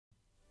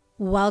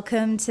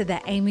Welcome to the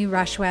Amy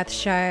Rushworth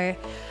Show.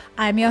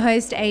 I'm your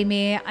host,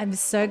 Amy. I'm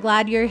so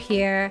glad you're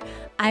here.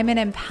 I'm an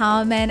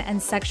empowerment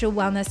and sexual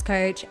wellness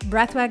coach,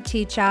 breathwork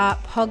teacher,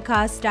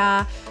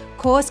 podcaster,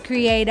 course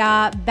creator,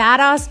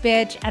 badass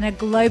bitch, and a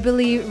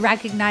globally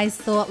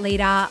recognized thought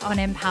leader on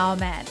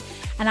empowerment.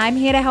 And I'm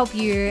here to help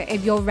you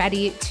if you're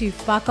ready to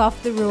fuck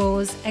off the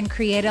rules and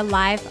create a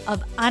life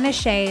of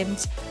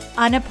unashamed,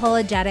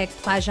 unapologetic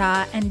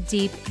pleasure and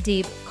deep,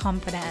 deep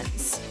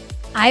confidence.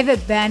 I have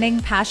a burning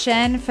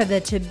passion for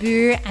the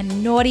taboo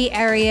and naughty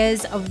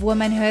areas of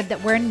womanhood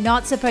that we're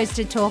not supposed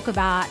to talk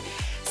about,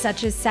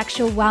 such as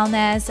sexual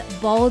wellness,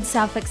 bold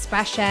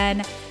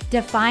self-expression,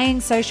 defying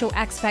social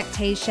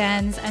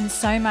expectations, and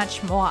so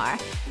much more.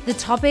 The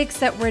topics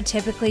that we're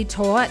typically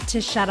taught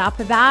to shut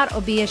up about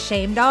or be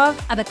ashamed of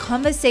are the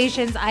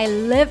conversations I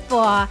live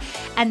for,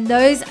 and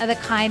those are the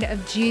kind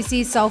of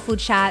juicy, soulful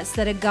chats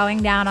that are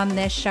going down on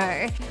this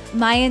show.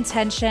 My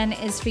intention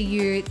is for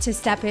you to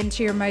step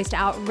into your most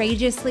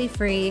outrageously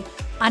free,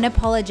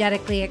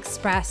 unapologetically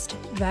expressed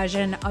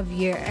version of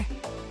you.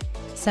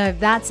 So if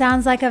that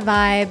sounds like a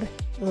vibe,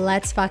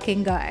 let's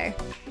fucking go.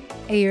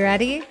 Are you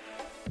ready?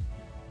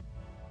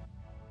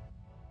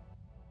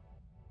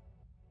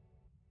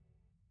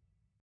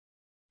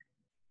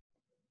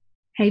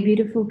 Hey,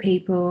 beautiful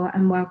people,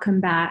 and welcome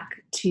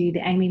back to the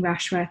Amy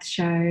Rushworth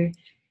Show.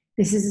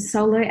 This is a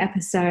solo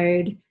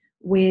episode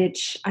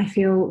which I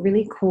feel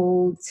really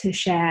called to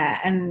share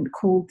and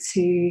called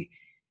to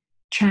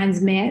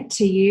transmit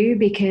to you,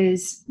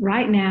 because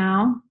right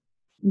now,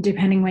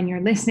 depending when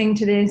you're listening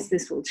to this,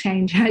 this will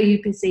change how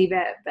you perceive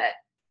it, but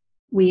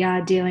we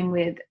are dealing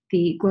with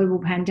the global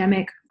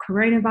pandemic,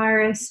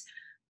 coronavirus,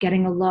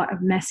 getting a lot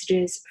of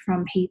messages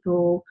from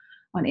people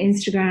on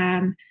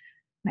Instagram,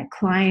 my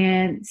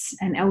clients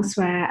and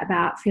elsewhere,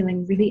 about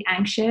feeling really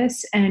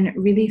anxious and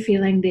really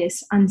feeling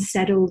this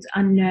unsettled,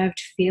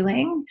 unnerved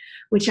feeling,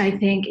 which I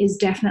think is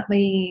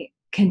definitely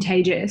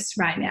contagious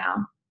right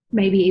now,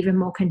 maybe even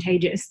more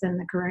contagious than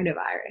the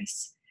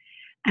coronavirus.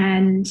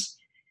 And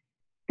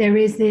there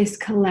is this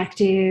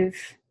collective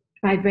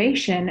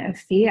vibration of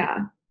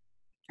fear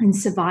and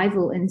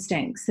survival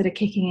instincts that are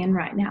kicking in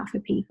right now for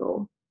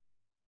people.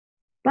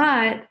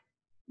 But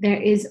there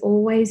is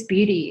always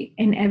beauty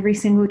in every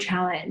single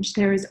challenge.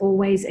 There is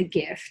always a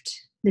gift.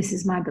 This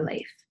is my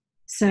belief.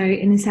 So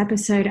in this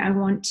episode, I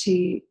want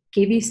to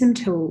give you some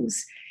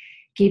tools,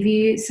 give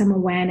you some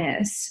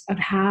awareness of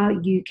how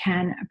you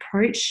can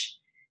approach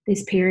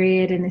this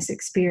period and this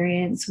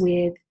experience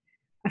with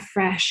a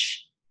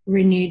fresh,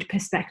 renewed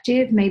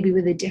perspective, maybe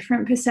with a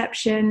different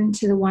perception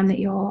to the one that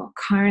you're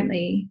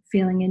currently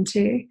feeling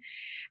into,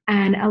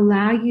 and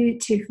allow you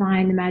to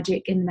find the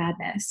magic in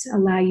madness,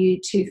 allow you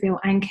to feel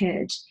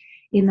anchored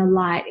in the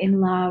light, in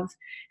love,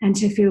 and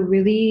to feel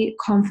really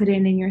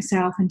confident in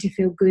yourself and to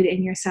feel good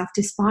in yourself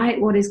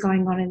despite what is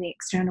going on in the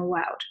external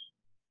world.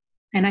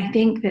 And I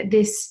think that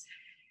this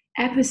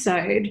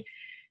episode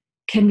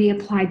can be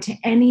applied to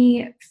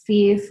any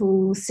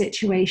fearful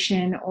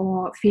situation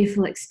or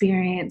fearful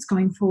experience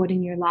going forward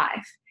in your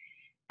life.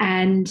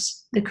 And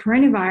the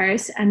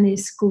coronavirus and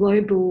this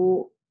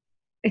global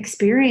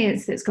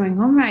experience that's going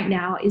on right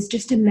now is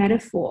just a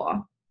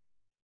metaphor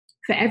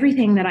for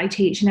everything that I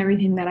teach and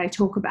everything that I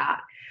talk about,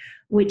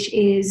 which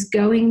is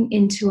going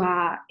into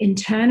our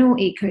internal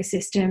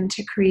ecosystem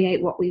to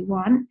create what we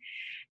want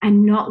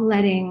and not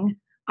letting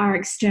our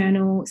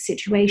external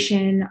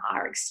situation,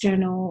 our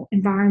external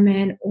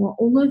environment, or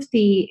all of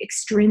the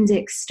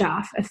extrinsic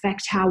stuff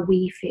affect how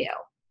we feel.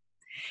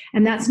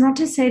 And that's not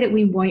to say that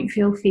we won't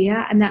feel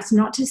fear, and that's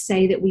not to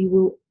say that we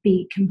will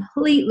be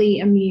completely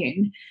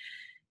immune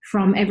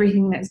from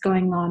everything that's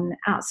going on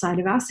outside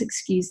of us,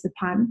 excuse the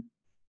pun.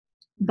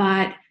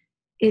 But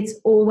it's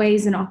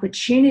always an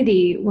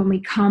opportunity when we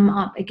come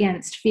up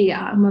against fear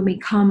and when we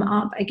come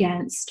up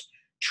against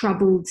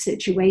troubled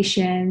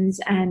situations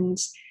and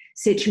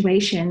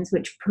situations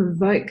which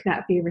provoke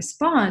that fear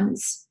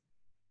response.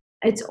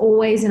 It's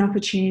always an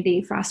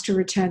opportunity for us to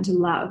return to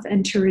love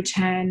and to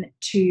return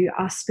to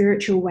our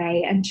spiritual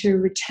way and to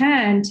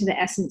return to the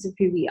essence of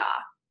who we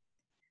are.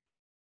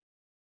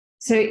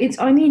 So it's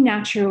only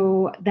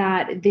natural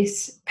that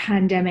this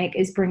pandemic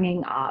is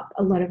bringing up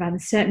a lot of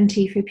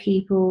uncertainty for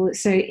people.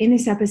 So in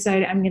this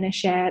episode, I'm going to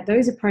share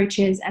those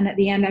approaches, and at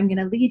the end, I'm going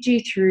to lead you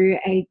through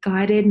a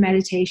guided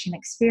meditation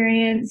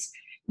experience.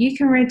 You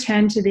can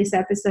return to this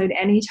episode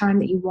anytime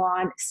that you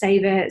want,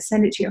 save it,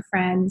 send it to your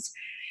friends,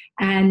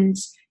 and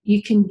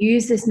you can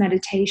use this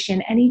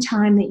meditation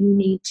anytime that you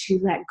need to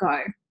let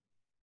go.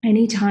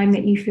 Anytime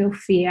that you feel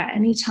fear,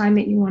 anytime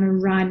that you want to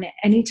run,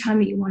 anytime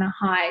that you want to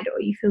hide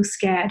or you feel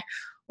scared,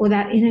 or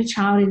that inner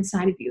child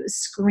inside of you is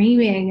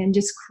screaming and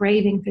just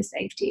craving for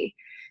safety.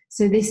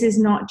 So this is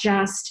not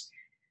just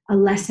a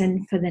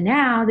lesson for the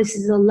now, this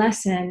is a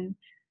lesson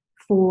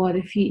for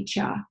the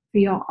future, for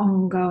your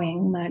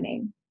ongoing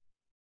learning.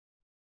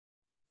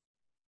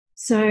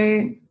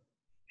 So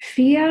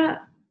fear,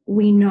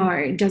 we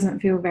know,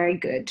 doesn't feel very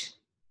good,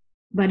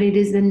 but it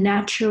is the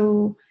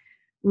natural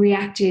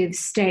reactive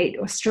state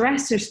or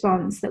stress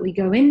response that we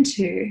go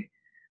into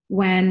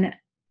when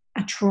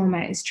a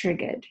trauma is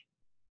triggered.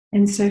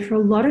 And so for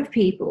a lot of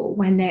people,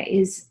 when there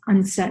is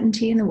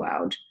uncertainty in the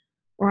world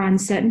or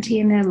uncertainty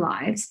in their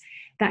lives,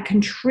 that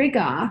can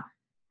trigger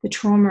the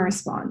trauma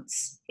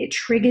response. It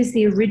triggers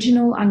the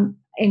original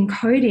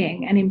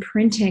encoding and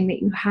imprinting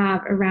that you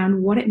have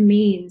around what it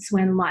means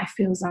when life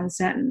feels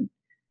uncertain.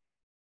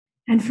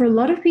 And for a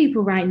lot of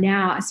people right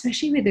now,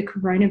 especially with the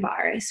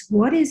coronavirus,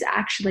 what is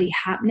actually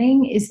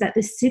happening is that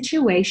the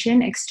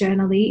situation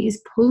externally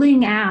is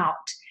pulling out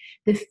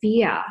the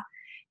fear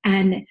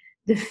and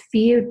the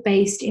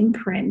fear-based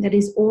imprint that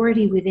is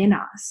already within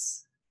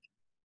us.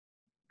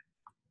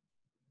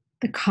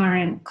 The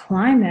current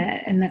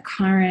climate and the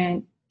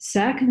current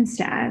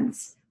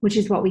circumstance, which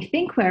is what we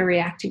think we're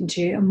reacting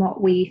to and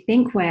what we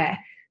think we're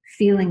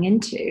feeling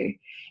into,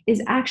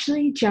 is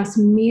actually just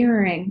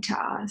mirroring to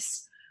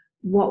us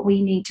what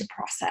we need to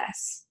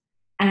process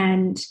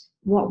and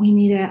what we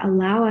need to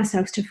allow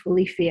ourselves to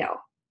fully feel.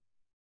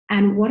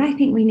 And what I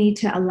think we need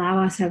to allow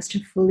ourselves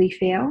to fully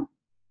feel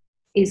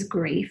is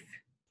grief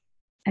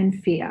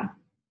and fear.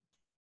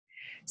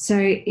 So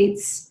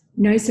it's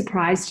no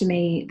surprise to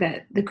me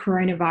that the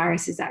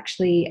coronavirus is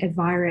actually a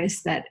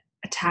virus that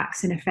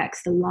attacks and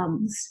affects the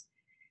lungs.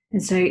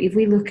 And so if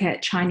we look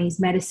at Chinese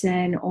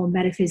medicine or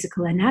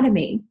metaphysical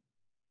anatomy,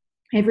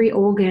 every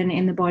organ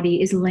in the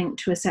body is linked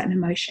to a certain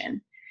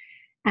emotion.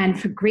 And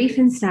for grief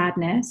and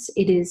sadness,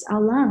 it is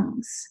our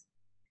lungs.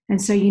 And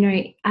so,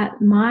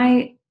 at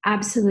my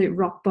absolute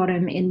rock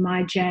bottom in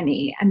my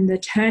journey and the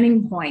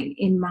turning point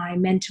in my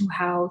mental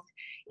health,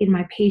 in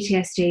my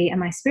PTSD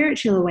and my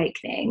spiritual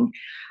awakening,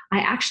 I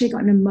actually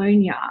got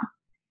pneumonia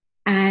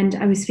and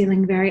I was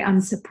feeling very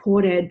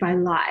unsupported by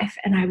life,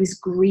 and I was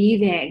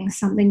grieving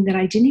something that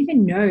I didn't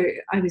even know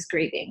I was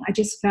grieving. I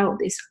just felt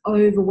this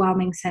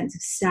overwhelming sense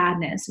of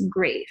sadness and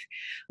grief,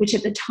 which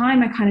at the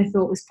time I kind of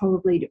thought was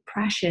probably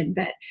depression.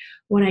 But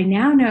what I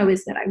now know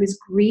is that I was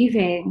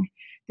grieving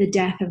the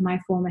death of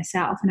my former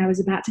self, and I was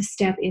about to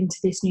step into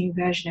this new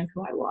version of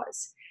who I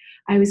was.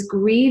 I was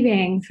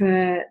grieving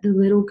for the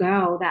little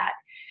girl that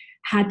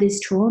had this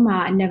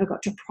trauma and never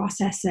got to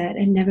process it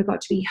and never got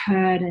to be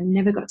heard and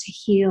never got to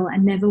heal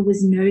and never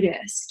was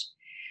noticed.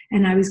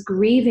 And I was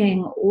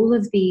grieving all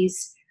of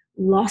these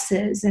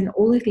losses and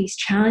all of these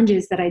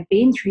challenges that I'd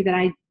been through that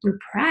I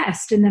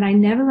repressed and that I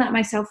never let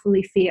myself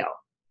fully feel.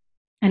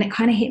 And it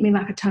kind of hit me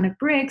like a ton of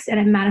bricks, and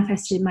it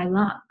manifested in my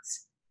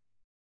lungs.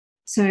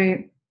 So,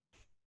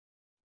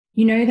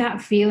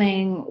 that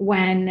feeling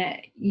when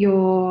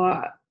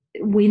you're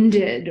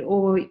winded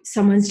or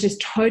someone's just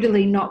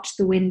totally knocked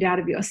the wind out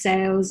of your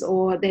sails,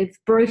 or they've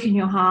broken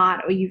your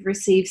heart, or you've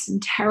received some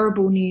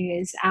terrible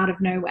news out of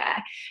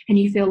nowhere and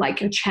you feel like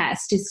your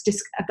chest is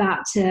just about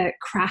to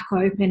crack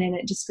open and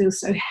it just feels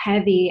so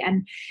heavy,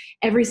 and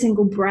every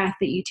single breath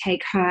that you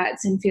take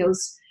hurts and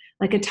feels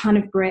like a ton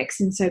of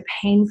bricks and so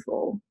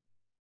painful.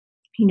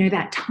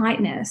 That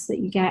tightness that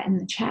you get in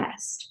the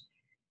chest.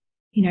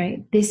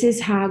 This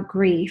is how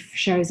grief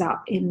shows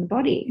up in the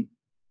body.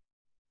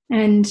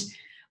 And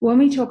when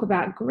we talk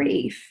about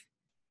grief,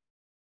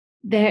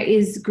 there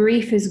is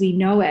grief as we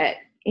know it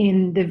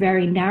in the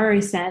very narrow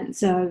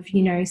sense of,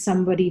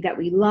 somebody that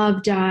we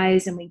love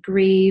dies and we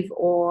grieve,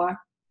 or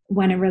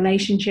when a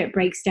relationship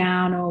breaks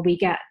down or we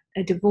get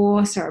a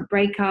divorce or a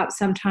breakup,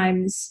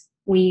 sometimes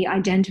we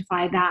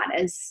identify that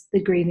as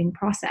the grieving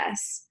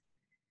process.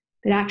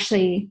 But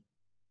actually,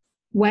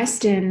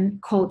 Western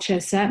culture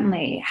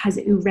certainly has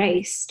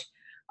erased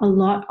a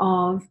lot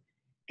of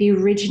the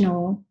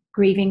original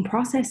grieving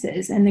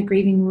processes and the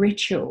grieving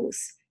rituals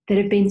that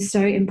have been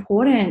so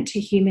important to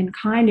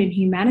humankind and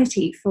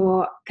humanity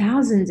for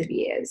thousands of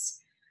years,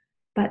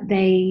 but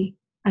they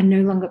are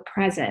no longer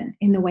present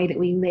in the way that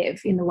we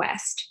live in the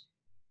West.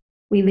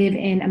 We live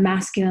in a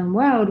masculine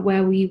world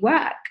where we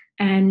work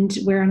and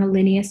we're on a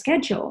linear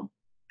schedule.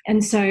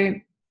 And so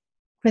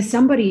for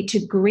somebody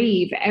to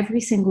grieve every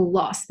single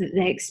loss that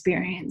they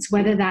experience,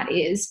 whether that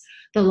is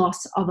the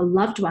loss of a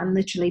loved one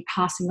literally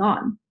passing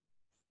on,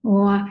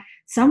 or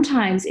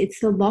sometimes it's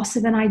the loss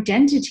of an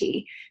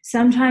identity.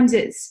 Sometimes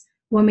it's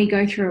when we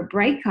go through a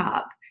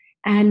breakup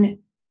and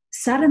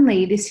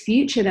suddenly this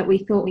future that we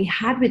thought we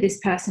had with this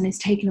person is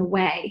taken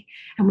away,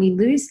 and we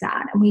lose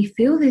that, and we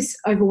feel this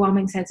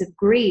overwhelming sense of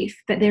grief,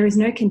 but there is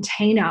no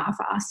container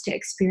for us to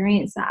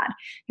experience that.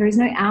 There is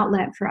no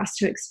outlet for us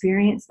to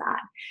experience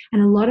that.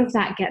 And a lot of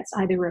that gets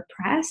either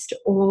repressed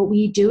or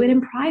we do it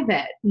in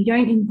private. We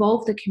don't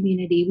involve the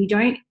community. We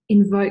don't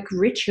invoke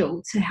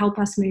ritual to help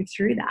us move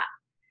through that.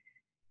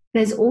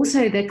 There's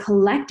also the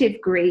collective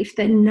grief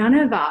that none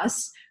of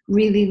us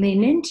really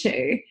lean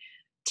into,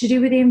 to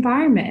do with the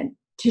environment,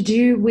 to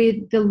do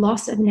with the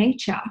loss of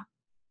nature,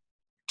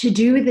 to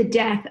do with the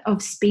death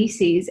of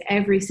species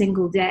every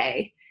single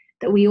day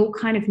that we all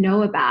kind of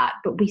know about,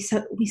 but we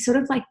sort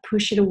of like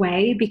push it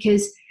away,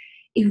 because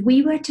if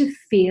we were to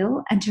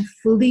feel and to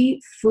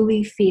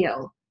fully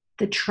feel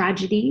the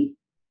tragedy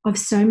of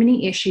so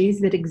many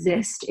issues that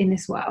exist in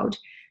this world,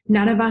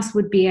 none of us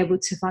would be able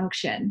to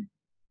function.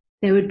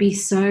 There would be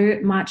so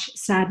much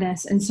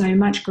sadness and so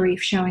much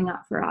grief showing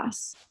up for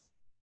us.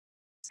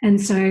 And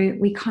so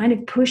we kind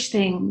of push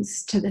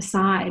things to the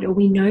side, or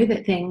we know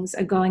that things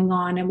are going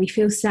on and we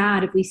feel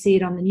sad if we see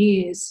it on the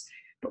news,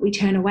 but we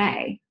turn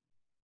away.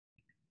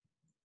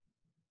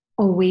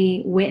 Or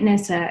we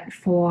witness it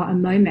for a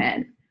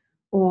moment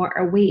or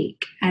a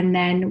week, and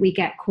then we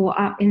get caught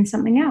up in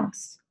something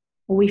else.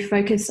 Or we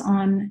focus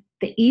on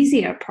the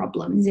easier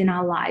problems in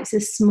our lives, the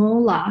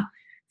smaller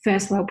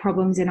first world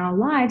problems in our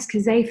lives,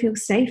 because they feel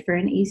safer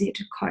and easier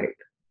to cope.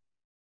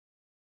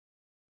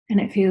 And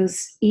it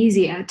feels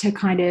easier to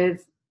kind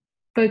of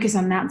focus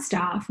on that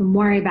stuff and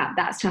worry about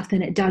that stuff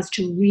than it does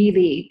to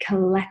really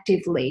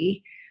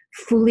collectively,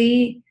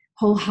 fully,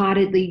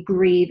 wholeheartedly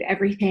grieve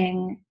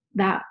everything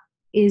that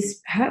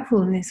is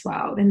hurtful in this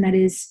world and that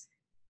is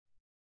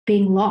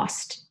being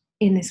lost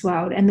in this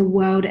world, and the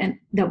world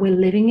that we're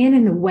living in,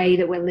 and the way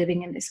that we're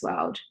living in this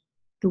world,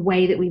 the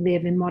way that we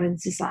live in modern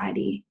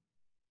society.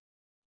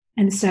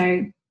 And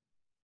so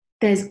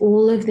there's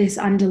all of this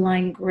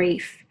underlying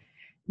grief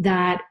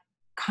that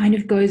kind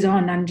of goes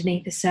on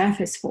underneath the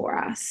surface for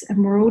us,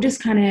 and we're all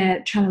just kind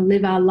of trying to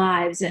live our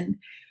lives and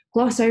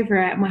gloss over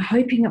it, and we're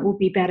hoping it will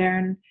be better.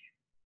 And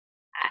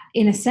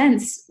in a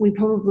sense,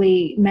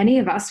 many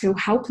of us feel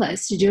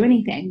helpless to do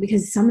anything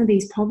because some of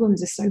these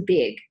problems are so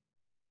big.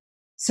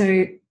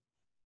 So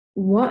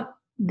what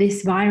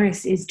this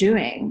virus is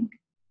doing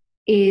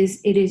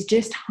is it is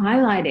just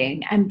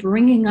highlighting and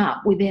bringing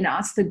up within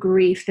us the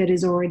grief that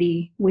is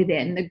already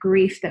within, the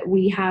grief that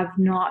we have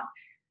not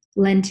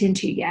lent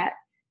into yet,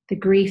 the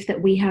grief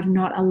that we have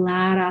not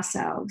allowed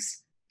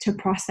ourselves to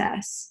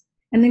process,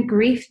 and the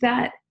grief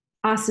that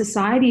our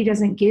society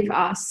doesn't give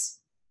us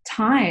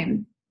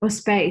time or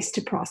space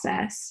to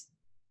process.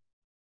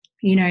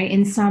 You know,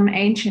 in some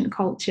ancient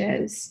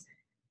cultures,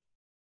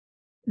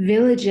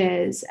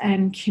 villages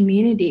and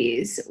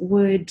communities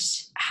would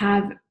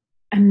have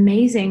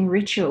amazing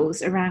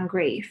rituals around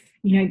grief.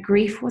 You know,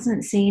 grief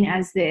wasn't seen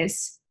as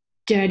this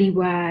dirty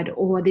word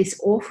or this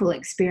awful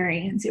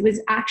experience. It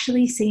was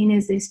actually seen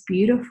as this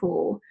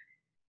beautiful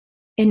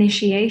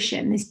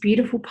initiation, this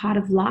beautiful part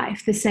of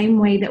life, the same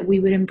way that we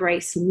would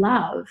embrace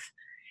love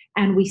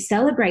and we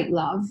celebrate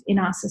love in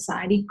our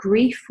society.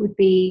 Grief would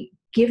be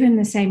given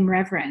the same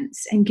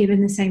reverence and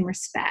given the same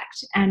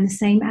respect and the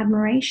same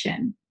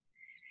admiration.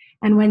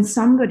 And when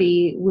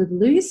somebody would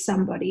lose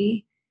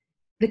somebody,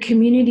 the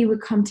community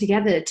would come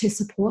together to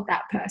support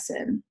that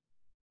person.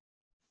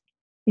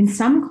 In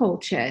some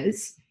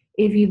cultures,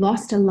 if you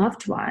lost a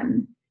loved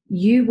one,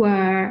 you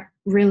were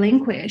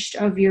relinquished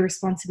of your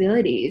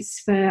responsibilities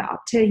for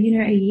up to, a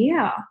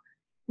year,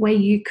 where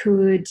you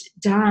could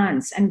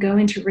dance and go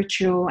into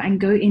ritual and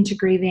go into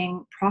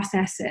grieving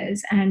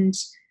processes, and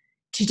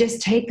to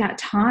just take that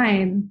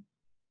time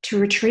to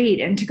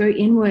retreat and to go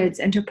inwards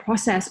and to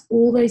process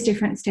all those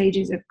different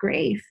stages of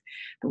grief.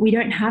 But we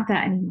don't have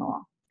that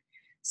anymore.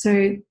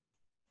 So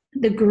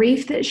the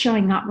grief that's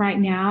showing up right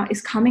now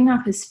is coming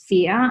up as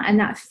fear, and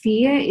that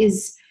fear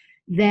is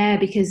there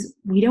because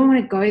we don't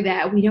want to go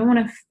there. We don't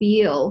want to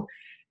feel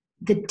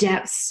the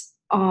depths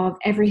of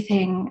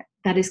everything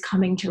that is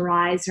coming to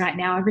rise right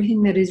now,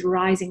 everything that is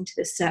rising to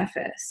the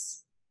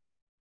surface.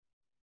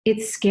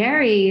 It's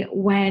scary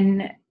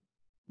when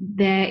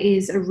there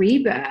is a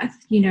rebirth.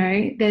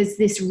 There's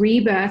this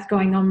rebirth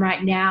going on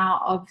right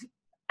now of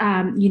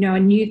a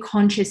new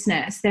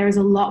consciousness. There is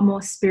a lot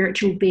more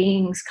spiritual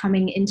beings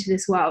coming into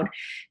this world.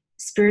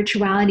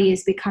 Spirituality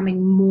is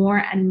becoming more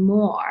and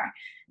more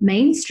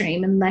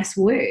mainstream and less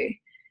woo.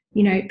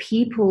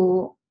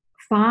 People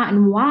far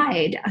and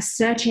wide are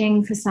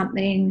searching for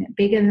something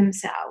bigger than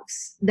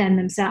themselves,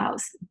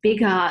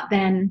 bigger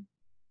than,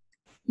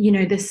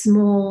 the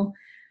small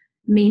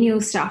menial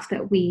stuff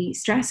that we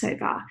stress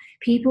over.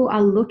 People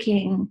are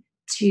looking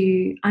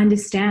to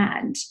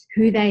understand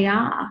who they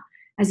are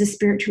as a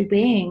spiritual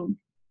being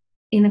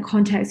in the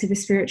context of a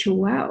spiritual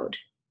world.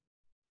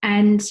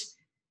 And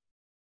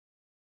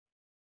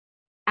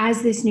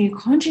as this new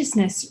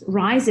consciousness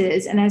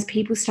rises, and as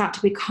people start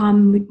to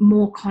become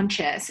more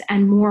conscious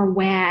and more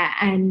aware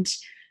and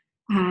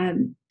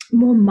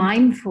more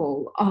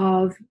mindful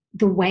of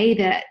the way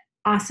that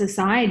our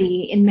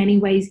society in many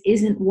ways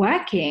isn't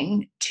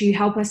working to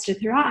help us to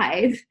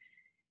thrive,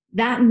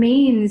 that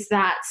means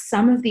that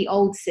some of the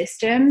old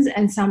systems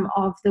and some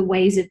of the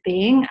ways of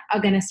being are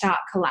going to start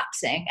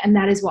collapsing. And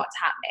that is what's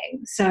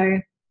happening. So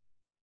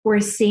we're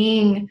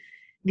seeing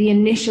the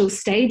initial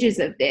stages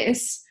of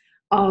this,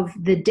 of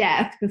the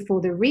death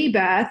before the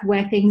rebirth,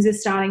 where things are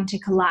starting to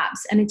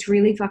collapse. And it's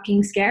really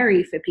fucking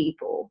scary for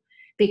people,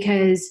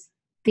 because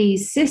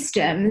these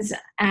systems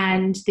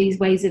and these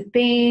ways of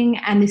being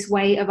and this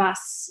way of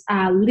us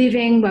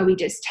living, where we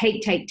just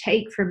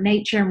take from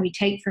nature and we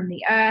take from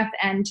the earth,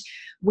 and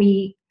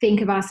we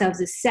think of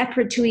ourselves as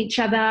separate to each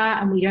other,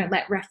 and we don't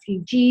let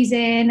refugees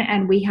in,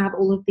 and we have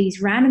all of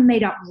these random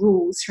made up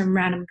rules from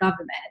random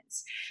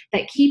governments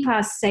that keep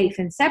us safe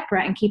and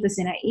separate and keep us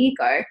in our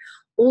ego.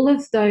 All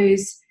of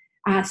those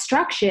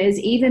structures,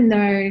 even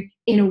though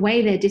in a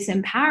way they're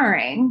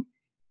disempowering,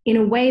 in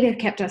a way they've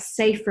kept us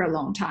safe for a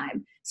long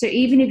time. So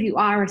even if you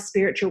are a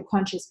spiritual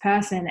conscious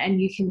person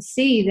and you can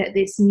see that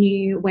this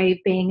new way of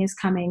being is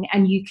coming,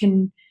 and you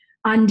can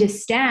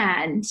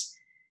understand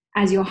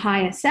as your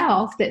higher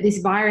self that this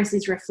virus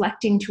is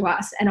reflecting to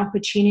us an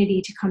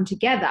opportunity to come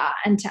together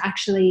and to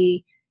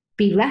actually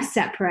be less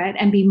separate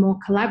and be more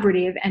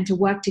collaborative and to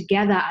work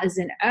together as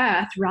an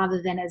earth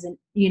rather than as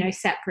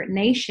separate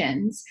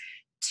nations,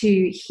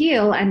 to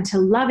heal and to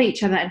love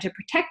each other and to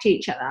protect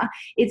each other,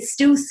 it's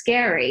still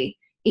scary,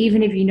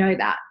 even if you know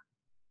that.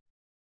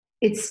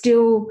 It's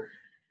still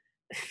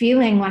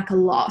feeling like a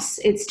loss.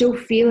 It's still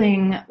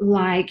feeling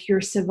like your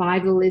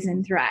survival is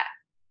in threat.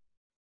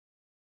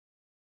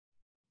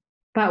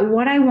 But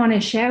what I want to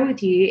share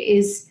with you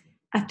is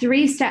a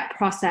 3-step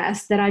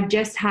process that I've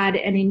just had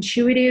an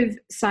intuitive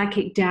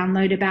psychic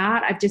download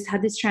about. I've just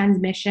had this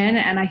transmission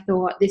and I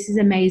thought, this is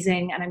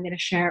amazing and I'm going to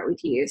share it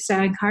with you. So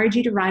I encourage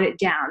you to write it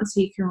down so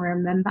you can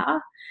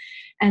remember,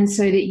 and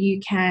so that you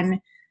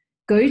can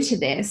go to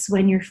this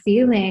when you're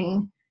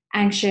feeling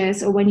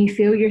anxious or when you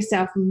feel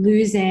yourself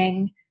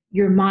losing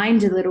your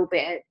mind a little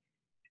bit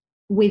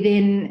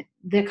within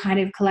the kind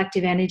of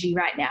collective energy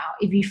right now.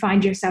 If you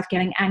find yourself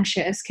getting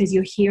anxious because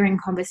you're hearing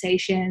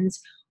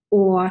conversations,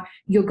 or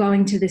you're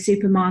going to the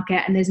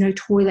supermarket and there's no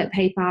toilet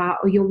paper,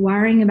 or you're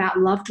worrying about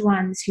loved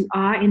ones who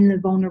are in the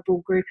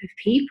vulnerable group of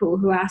people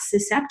who are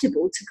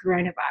susceptible to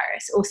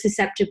coronavirus or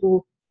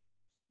susceptible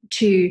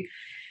to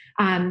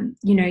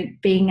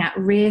being at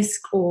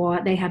risk,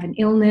 or they have an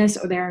illness,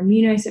 or they're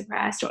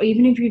immunosuppressed, or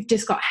even if you've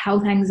just got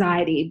health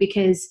anxiety,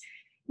 because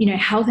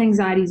health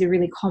anxiety is a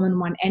really common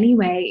one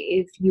anyway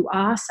if you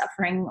are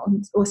suffering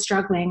or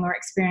struggling or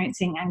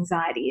experiencing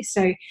anxiety.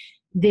 So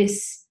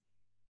this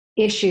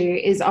issue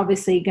is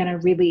obviously going to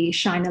really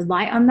shine a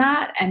light on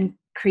that and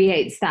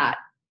creates that,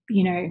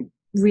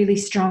 really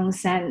strong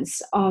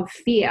sense of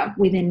fear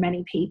within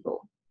many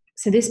people.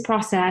 So this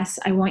process,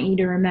 I want you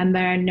to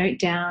remember, note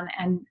down,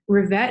 and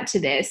revert to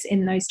this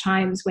in those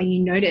times when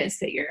you notice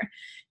that you're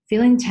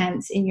feeling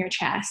tense in your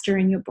chest or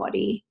in your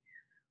body,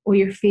 or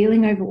you're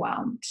feeling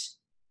overwhelmed,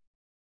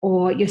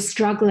 or you're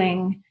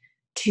struggling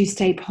to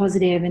stay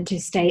positive and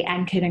to stay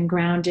anchored and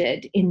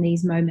grounded in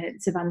these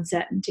moments of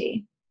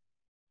uncertainty.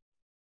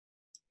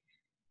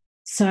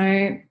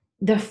 So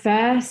the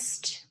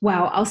first,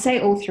 I'll say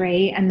all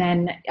 3 and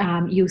then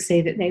you'll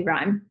see that they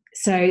rhyme.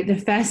 So the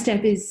first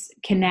step is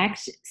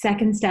connect.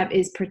 Second step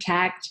is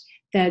protect.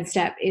 Third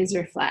step is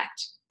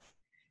reflect.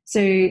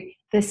 So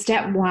the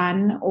step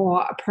 1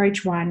 or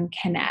approach 1,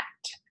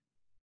 connect.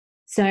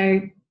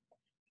 So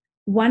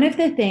one of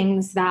the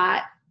things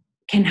that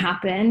can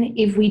happen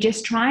if we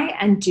just try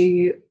and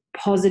do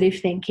positive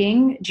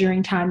thinking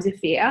during times of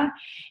fear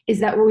is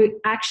that we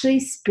actually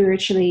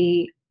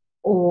spiritually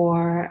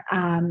or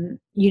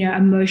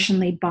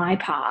emotionally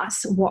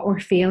bypass what we're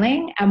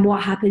feeling, and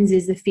what happens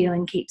is the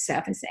feeling keeps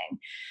surfacing.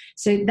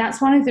 So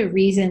that's one of the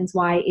reasons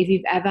why, if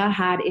you've ever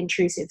had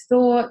intrusive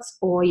thoughts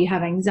or you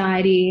have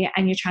anxiety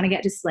and you're trying to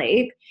get to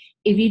sleep,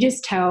 if you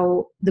just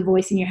tell the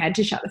voice in your head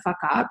to shut the fuck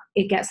up,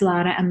 it gets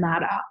louder and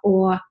louder.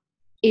 Or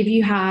if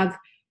you have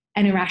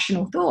an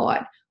irrational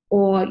thought,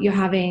 or you're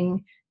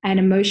having an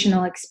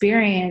emotional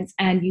experience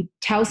and you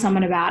tell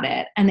someone about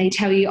it and they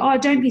tell you, oh,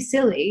 don't be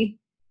silly,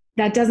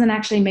 that doesn't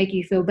actually make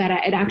you feel better.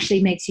 It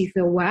actually makes you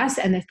feel worse,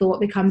 and the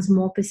thought becomes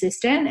more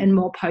persistent and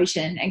more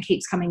potent and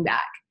keeps coming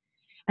back.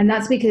 And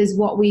that's because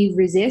what we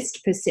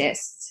resist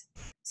persists.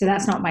 So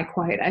that's not my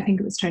quote. I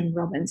think it was Tony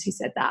Robbins who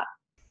said that.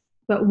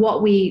 But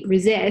what we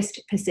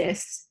resist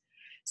persists.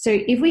 So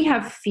if we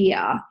have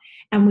fear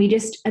and we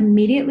just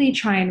immediately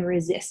try and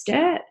resist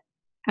it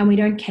and we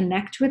don't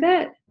connect with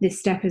it, this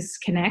step is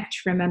connect,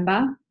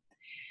 remember?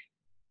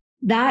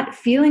 That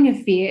feeling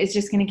of fear is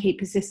just going to keep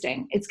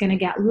persisting. It's going to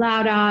get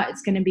louder.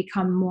 It's going to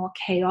become more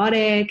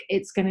chaotic.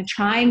 It's going to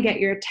try and get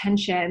your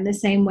attention the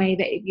same way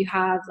that if you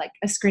have like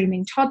a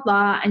screaming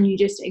toddler and you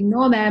just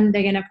ignore them,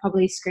 they're going to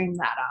probably scream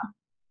louder.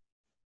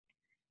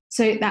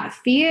 So that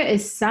fear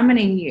is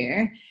summoning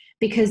you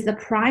because the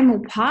primal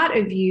part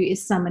of you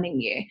is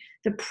summoning you.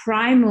 The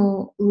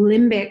primal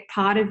limbic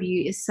part of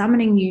you is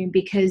summoning you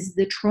because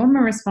the trauma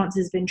response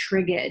has been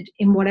triggered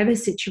in whatever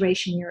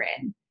situation you're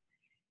in.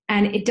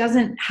 And it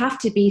doesn't have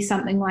to be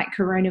something like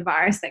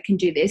coronavirus that can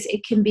do this.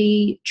 It can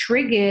be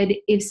triggered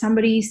if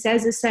somebody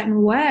says a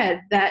certain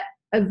word that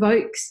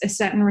evokes a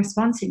certain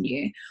response in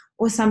you,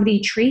 or somebody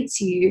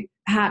treats you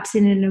perhaps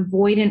in an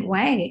avoidant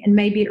way. And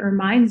maybe it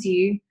reminds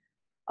you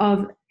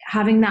of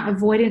having that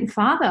avoidant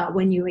father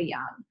when you were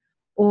young,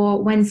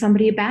 or when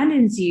somebody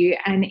abandons you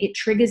and it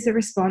triggers the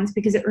response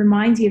because it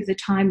reminds you of the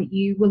time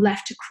you were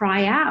left to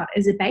cry out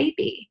as a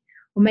baby.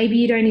 Or maybe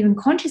you don't even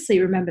consciously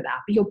remember that,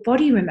 but your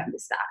body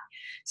remembers that.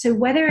 So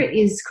whether it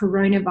is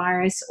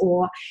coronavirus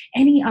or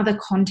any other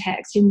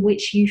context in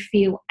which you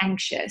feel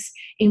anxious,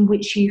 in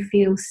which you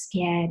feel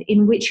scared,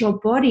 in which your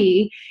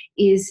body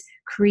is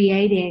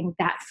creating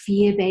that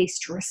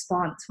fear-based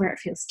response where it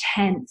feels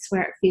tense,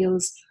 where it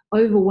feels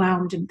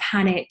overwhelmed and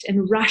panicked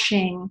and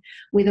rushing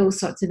with all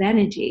sorts of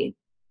energy,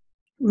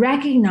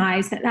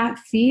 recognize that that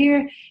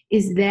fear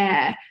is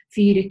there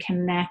for you to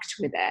connect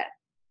with it.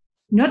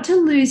 not to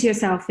lose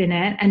yourself in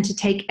it and to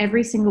take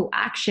every single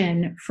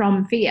action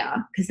from fear,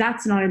 because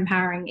that's not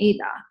empowering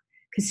either.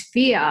 Because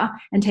fear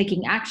and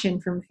taking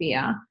action from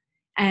fear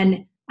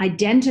and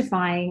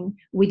identifying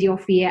with your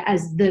fear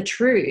as the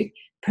truth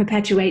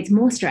perpetuates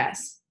more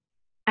stress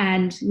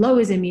and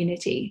lowers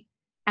immunity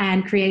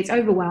and creates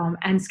overwhelm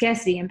and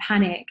scarcity and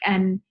panic,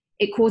 and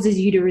it causes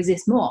you to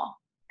resist more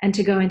and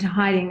to go into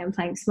hiding and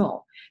playing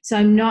small. So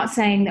I'm not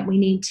saying that we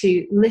need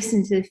to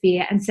listen to the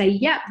fear and say,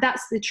 yep,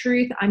 that's the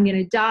truth, I'm going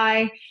to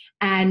die,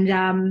 and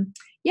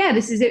yeah,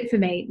 this is it for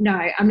me. No,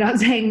 I'm not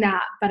saying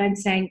that, but I'm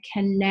saying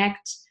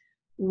connect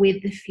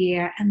with the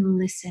fear and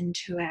listen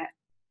to it.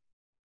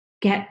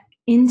 Get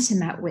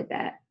intimate with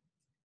it.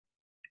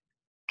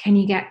 Can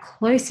you get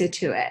closer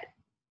to it?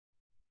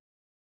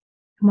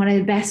 One of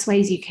the best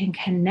ways you can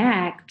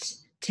connect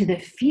to the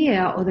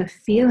fear or the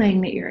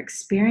feeling that you're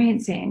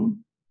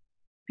experiencing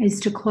is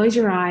to close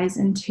your eyes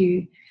and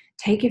to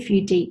take a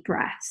few deep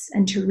breaths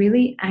and to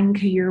really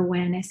anchor your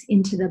awareness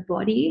into the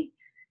body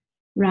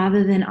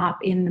rather than up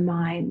in the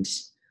mind,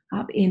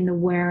 up in the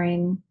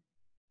whirring,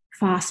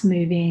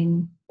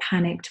 fast-moving,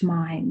 panicked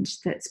mind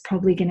that's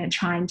probably going to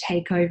try and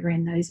take over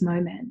in those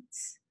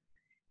moments.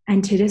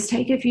 And to just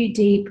take a few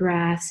deep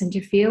breaths and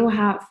to feel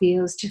how it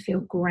feels to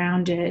feel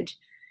grounded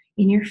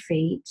in your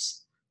feet.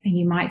 And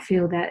you might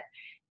feel that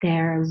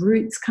there are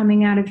roots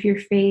coming out of your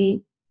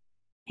feet.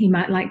 You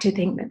might like to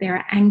think that there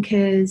are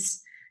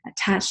anchors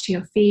attached to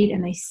your feet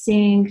and they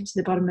sink to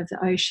the bottom of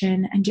the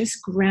ocean, and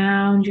just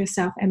ground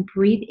yourself and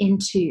breathe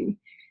into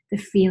the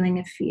feeling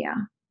of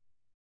fear.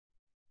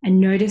 And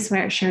notice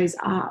where it shows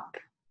up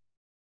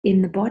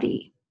in the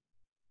body.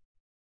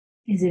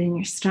 Is it in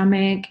your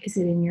stomach? Is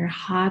it in your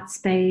heart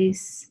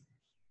space?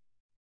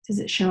 Does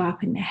it show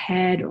up in the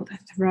head or the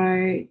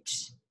throat?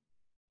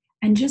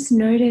 And just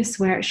notice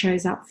where it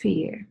shows up for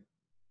you.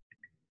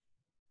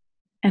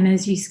 And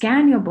as you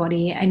scan your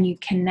body and you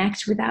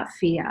connect with that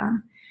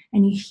fear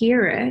and you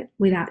hear it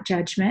without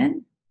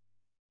judgment,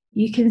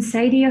 you can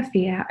say to your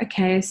fear,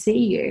 okay, I see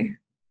you.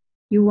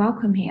 You're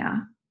welcome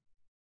here.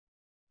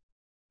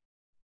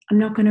 I'm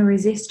not going to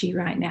resist you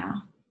right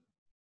now.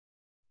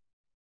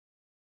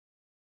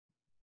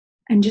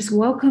 And just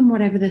welcome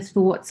whatever the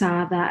thoughts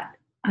are that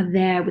are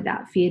there with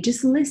that fear.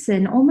 Just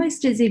listen,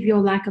 almost as if you're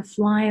like a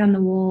fly on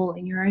the wall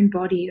in your own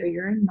body or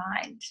your own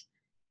mind.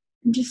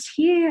 And just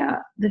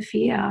hear the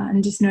fear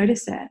and just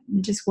notice it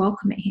and just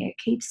welcome it here.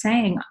 Keep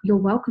saying, you're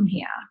welcome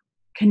here.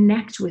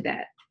 Connect with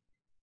it.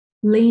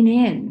 Lean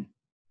in.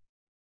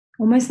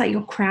 Almost like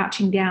you're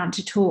crouching down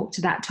to talk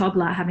to that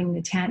toddler having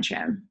the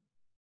tantrum,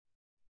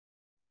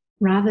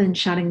 rather than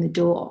shutting the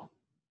door.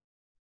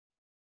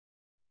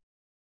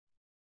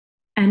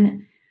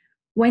 And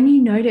when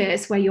you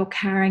notice where you're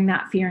carrying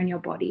that fear in your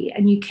body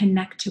and you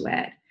connect to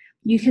it,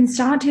 you can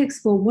start to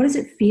explore, what does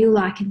it feel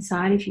like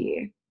inside of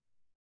you?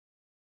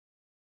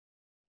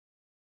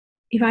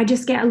 If I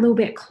just get a little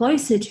bit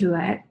closer to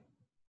it,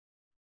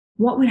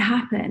 what would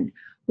happen?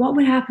 What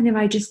would happen if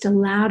I just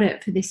allowed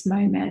it for this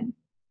moment?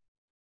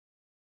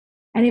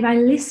 And if I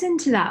listen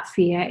to that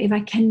fear, if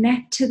I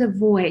connect to the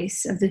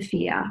voice of the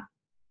fear,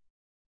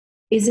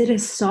 is it a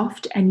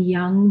soft and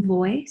young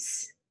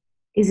voice?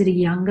 Is it a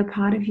younger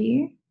part of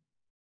you?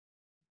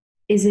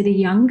 Is it a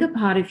younger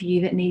part of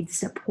you that needs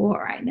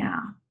support right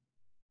now?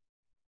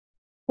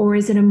 Or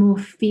is it a more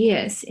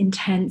fierce,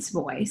 intense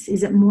voice?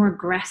 Is it more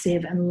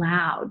aggressive and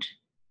loud?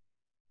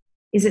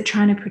 Is it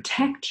trying to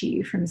protect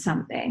you from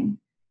something?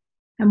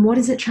 And what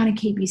is it trying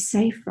to keep you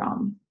safe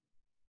from?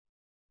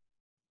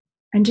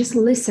 And just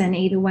listen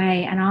either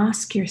way and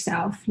ask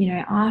yourself,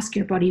 ask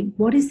your body,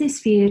 what is this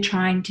fear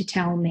trying to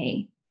tell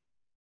me?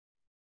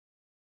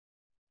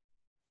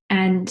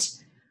 And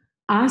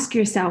ask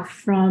yourself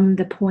from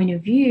the point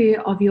of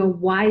view of your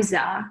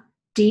wiser,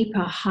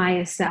 deeper,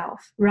 higher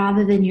self,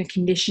 rather than your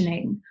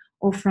conditioning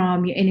or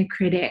from your inner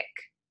critic.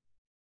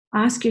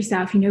 Ask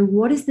yourself,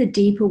 what is the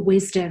deeper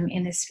wisdom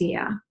in this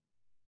fear?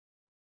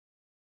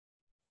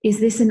 Is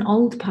this an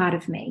old part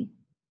of me?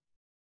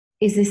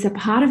 Is this a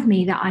part of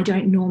me that I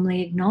don't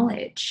normally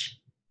acknowledge?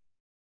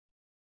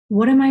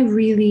 What am I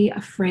really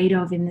afraid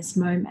of in this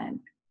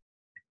moment?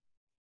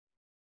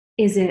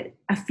 Is it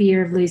a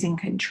fear of losing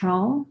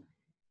control?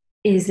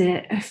 Is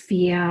it a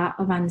fear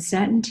of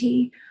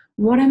uncertainty?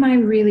 What am I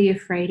really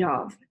afraid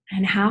of?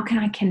 And how can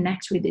I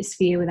connect with this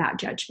fear without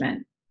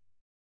judgment?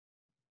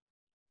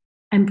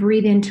 And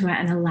breathe into it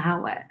and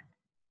allow it.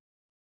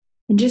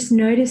 And just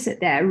notice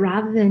it there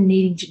rather than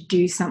needing to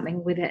do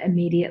something with it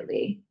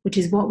immediately, which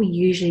is what we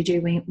usually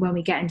do when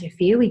we get into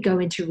fear. We go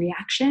into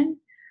reaction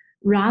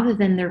rather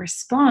than the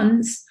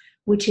response,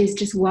 which is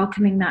just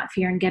welcoming that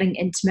fear and getting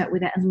intimate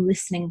with it and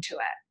listening to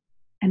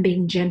it and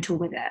being gentle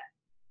with it.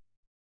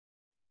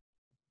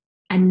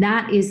 And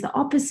that is the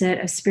opposite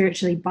of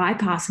spiritually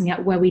bypassing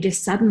it, where we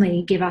just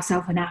suddenly give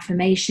ourselves an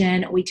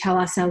affirmation, or we tell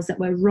ourselves that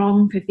we're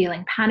wrong for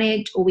feeling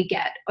panicked, or we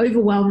get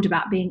overwhelmed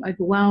about being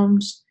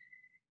overwhelmed.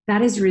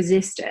 That is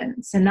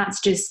resistance. And that's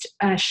just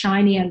a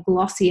shinier,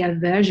 glossier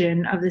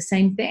version of the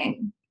same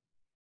thing.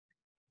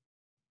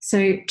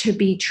 So to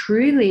be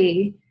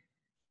truly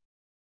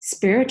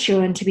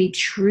spiritual and to be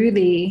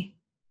truly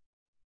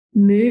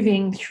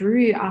moving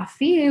through our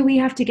fear, we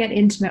have to get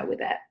intimate with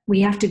it.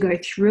 We have to go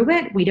through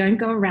it. We don't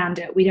go around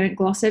it. We don't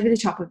gloss over the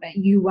top of it.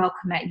 You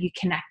welcome it. You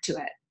connect to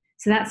it.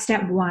 So that's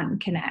step one,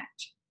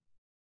 connect.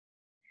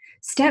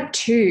 Step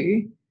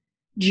two,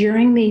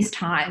 during this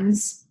time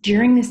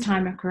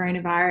of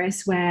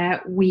coronavirus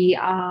where we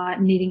are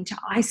needing to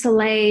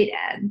isolate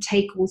and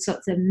take all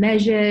sorts of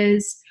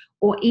measures,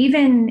 or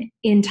even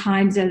in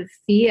times of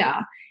fear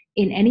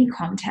in any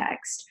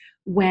context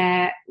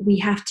where we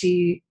have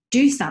to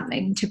do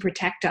something to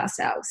protect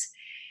ourselves.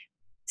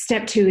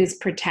 Step two is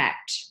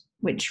protect,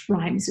 which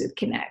rhymes with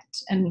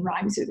connect and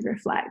rhymes with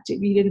reflect,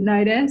 if you didn't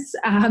notice.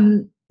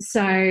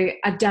 So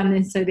I've done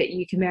this so that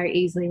you can very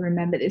easily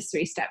remember this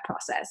 3-step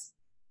process.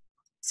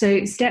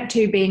 So step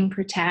two being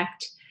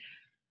protect.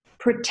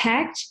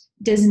 Protect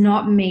does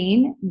not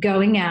mean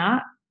going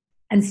out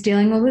and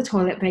stealing all the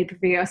toilet paper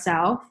for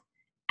yourself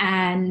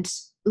and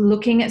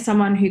looking at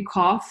someone who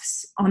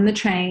coughs on the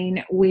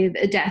train with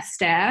a death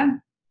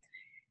stare.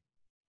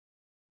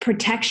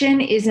 Protection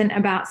isn't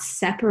about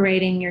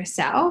separating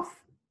yourself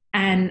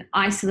and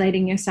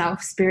isolating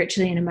yourself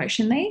spiritually and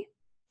emotionally.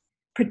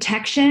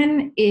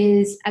 Protection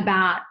is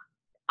about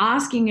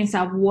asking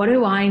yourself, what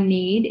do I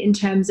need in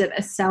terms of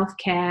a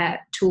self-care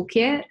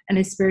toolkit and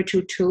a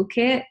spiritual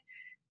toolkit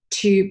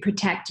to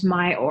protect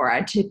my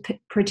aura, to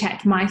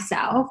protect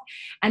myself,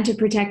 and to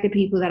protect the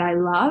people that I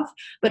love,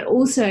 but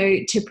also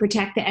to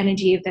protect the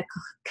energy of the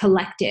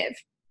collective.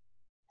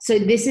 So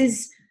this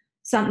is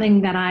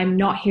something that I'm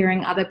not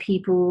hearing other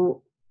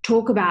people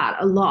talk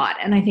about a lot,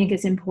 and I think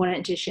it's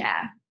important to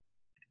share.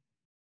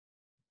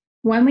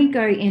 When we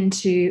go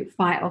into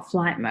fight or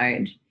flight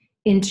mode,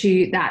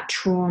 into that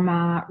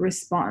trauma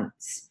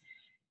response,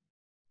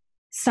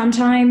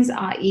 sometimes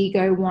our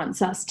ego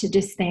wants us to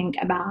just think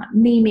about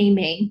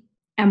me,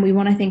 and we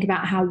want to think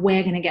about how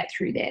we're going to get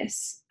through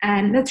this.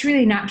 And that's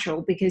really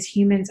natural because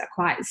humans are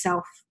quite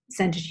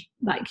self-centered,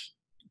 like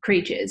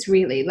creatures,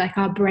 really. Like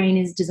our brain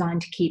is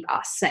designed to keep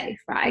us safe,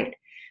 right?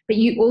 But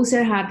you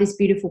also have this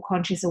beautiful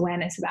conscious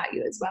awareness about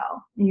you as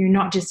well. And you're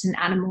not just an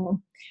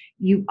animal.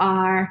 You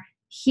are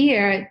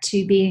here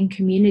to be in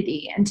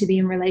community and to be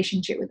in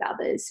relationship with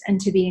others and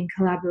to be in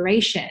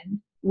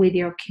collaboration with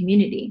your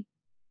community.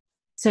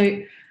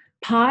 So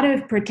part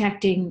of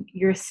protecting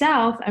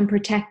yourself and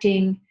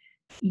protecting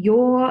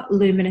your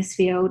luminous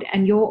field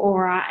and your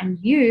aura and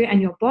you and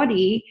your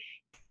body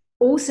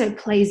also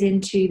plays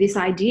into this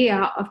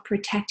idea of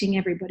protecting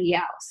everybody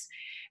else.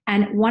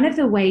 And one of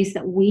the ways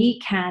that we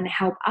can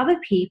help other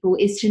people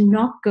is to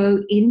not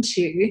go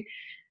into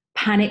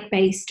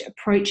panic-based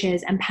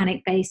approaches and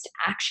panic-based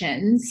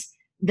actions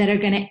that are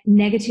going to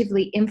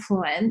negatively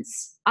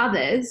influence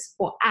others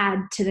or add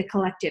to the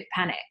collective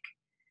panic.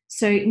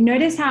 So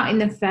notice how in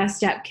the first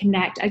step,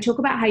 connect, I talk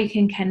about how you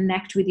can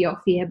connect with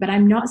your fear, but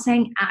I'm not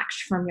saying act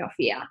from your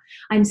fear.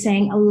 I'm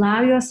saying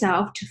allow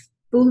yourself to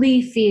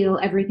fully feel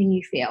everything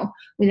you feel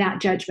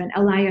without judgment.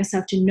 Allow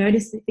yourself to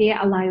notice the fear,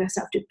 allow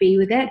yourself to be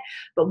with it.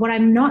 But what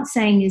I'm not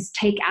saying is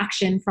take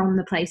action from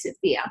the place of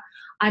fear.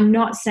 I'm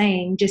not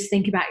saying just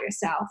think about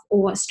yourself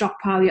or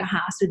stockpile your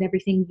house with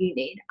everything you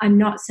need. I'm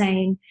not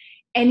saying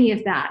any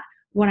of that.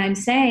 What I'm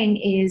saying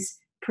is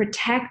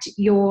protect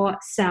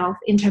yourself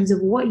in terms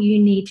of what you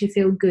need to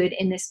feel good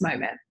in this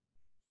moment.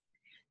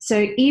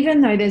 So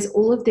even though there's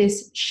all of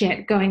this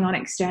shit going on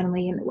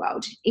externally in the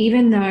world,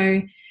 even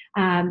though,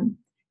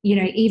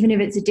 even if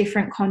it's a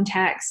different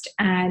context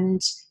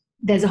and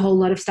there's a whole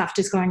lot of stuff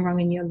just going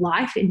wrong in your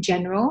life in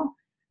general,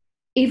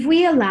 if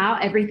we allow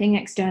everything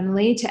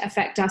externally to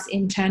affect us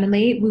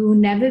internally, we will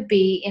never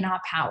be in our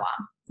power,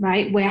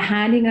 right? We're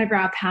handing over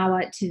our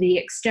power to the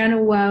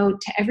external world,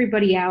 to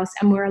everybody else,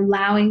 and we're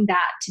allowing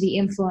that to be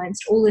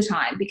influenced all the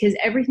time because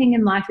everything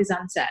in life is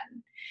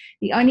uncertain.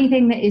 The only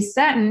thing that is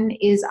certain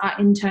is our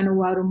internal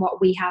world and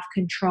what we have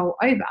control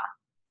over,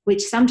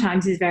 which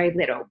sometimes is very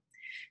little.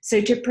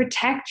 So to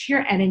protect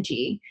your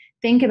energy,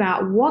 think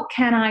about what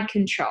can I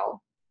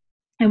control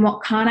and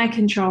what can't I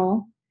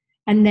control,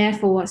 and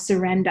therefore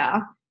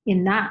surrender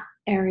in that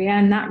area,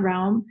 in that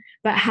realm.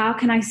 But how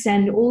can I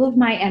send all of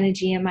my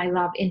energy and my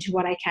love into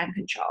what I can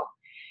control?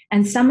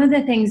 And some of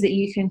the things that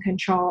you can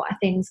control are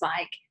things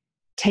like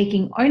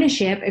taking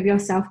ownership of your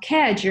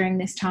self-care during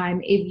this time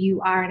if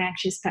you are an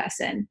anxious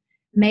person,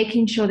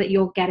 making sure that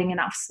you're getting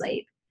enough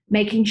sleep,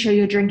 making sure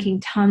you're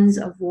drinking tons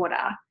of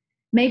water.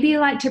 Maybe you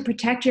like to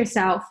protect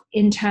yourself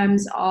in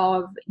terms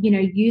of,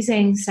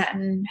 using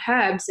certain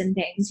herbs and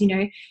things.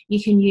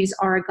 You can use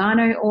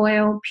oregano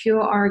oil.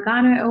 Pure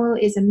oregano oil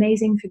is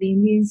amazing for the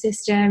immune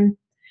system.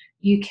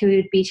 You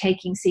could be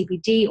taking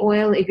CBD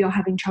oil if you're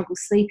having trouble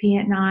sleeping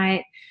at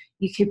night.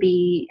 You could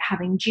be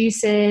having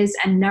juices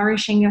and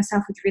nourishing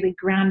yourself with really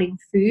grounding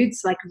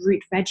foods like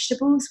root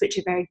vegetables, which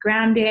are very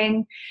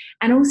grounding,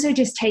 and also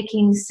just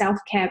taking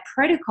self-care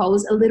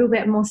protocols a little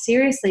bit more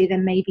seriously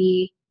than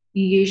maybe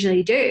you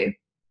usually do.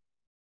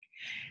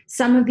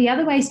 Some of the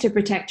other ways to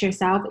protect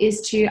yourself is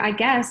to, I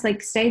guess,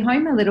 like stay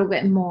home a little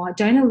bit more.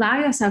 Don't allow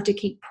yourself to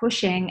keep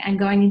pushing and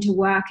going into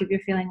work if you're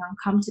feeling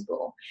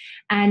uncomfortable.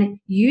 And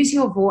use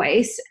your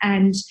voice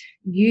and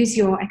use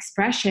your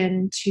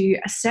expression to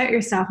assert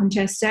yourself and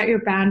to assert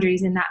your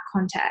boundaries in that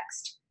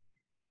context.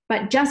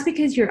 But just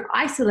because you're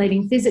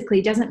isolating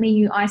physically doesn't mean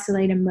you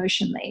isolate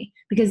emotionally,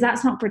 because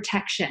that's not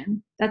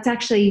protection. That's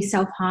actually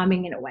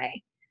self-harming in a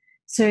way.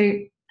 So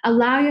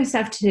allow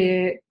yourself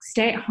to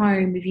stay at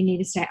home if you need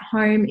to stay at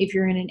home, if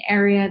you're in an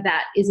area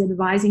that is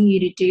advising you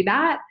to do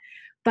that.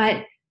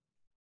 But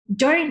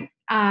don't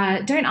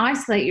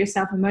isolate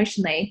yourself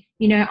emotionally.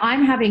 You know,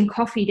 I'm having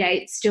coffee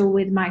dates still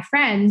with my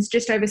friends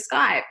just over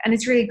Skype, and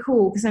it's really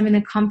cool because I'm in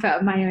the comfort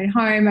of my own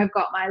home. I've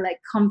got my like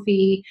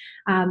comfy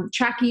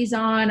trackies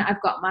on.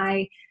 I've got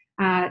my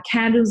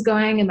candles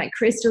going and my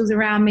crystals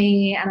around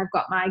me, and I've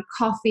got my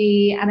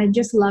coffee, and I'm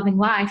just loving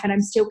life, and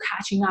I'm still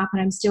catching up,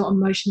 and I'm still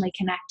emotionally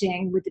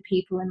connecting with the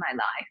people in my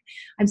life.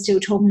 I'm still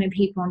talking to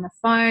people on the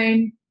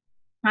phone.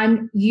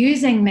 I'm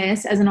using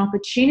this as an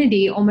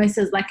opportunity, almost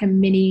as like a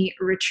mini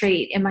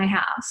retreat in my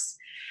house.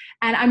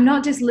 And I'm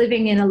not just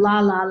living in a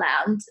la-la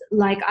land.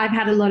 Like, I've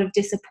had a lot of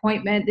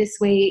disappointment this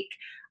week.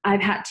 I've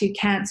had to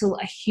cancel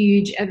a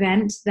huge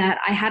event that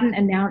I hadn't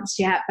announced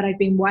yet, but I've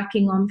been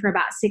working on for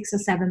about 6 or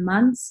 7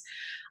 months.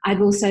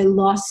 I've also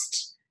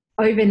lost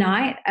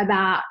overnight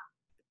about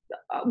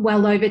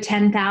well over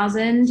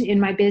 10,000 in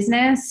my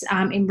business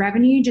in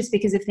revenue, just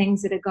because of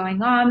things that are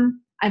going on.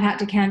 I've had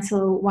to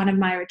cancel one of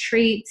my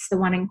retreats, the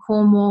one in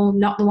Cornwall,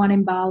 not the one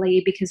in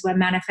Bali, because we're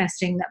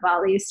manifesting that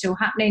Bali is still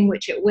happening,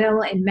 which it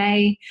will in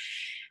May.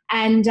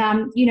 And,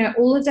 you know,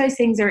 all of those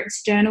things are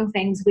external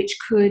things which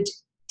could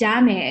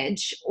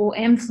damage or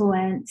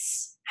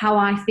influence how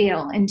I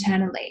feel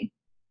internally.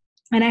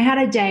 And I had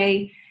a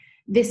day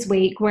this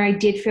week where I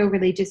did feel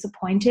really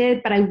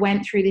disappointed, but I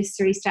went through this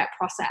 3-step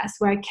process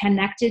where I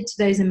connected to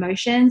those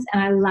emotions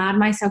and I allowed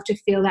myself to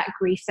feel that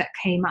grief that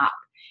came up.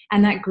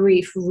 And that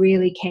grief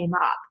really came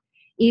up,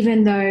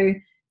 even though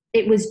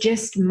it was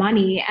just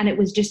money and it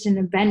was just an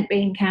event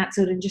being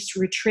cancelled and just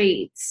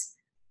retreats.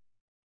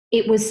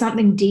 It was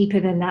something deeper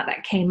than that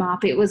that came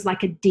up. It was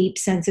like a deep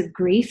sense of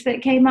grief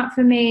that came up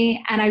for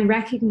me. And I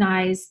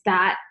recognized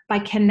that by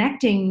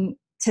connecting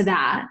to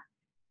that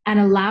and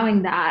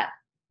allowing that,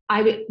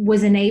 I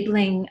was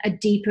enabling a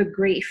deeper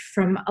grief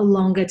from a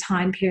longer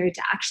time period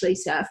to actually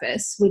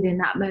surface within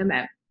that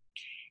moment.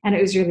 And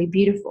it was really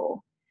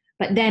beautiful.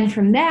 But then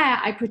from there,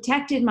 I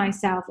protected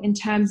myself in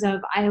terms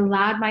of I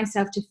allowed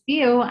myself to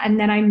feel, and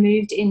then I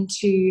moved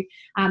into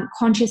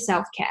conscious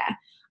self-care.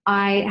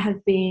 I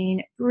have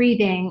been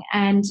breathing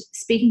and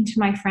speaking to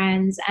my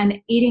friends and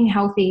eating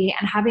healthy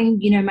and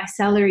having, you know, my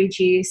celery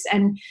juice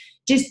and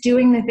just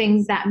doing the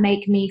things that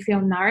make me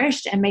feel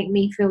nourished and make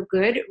me feel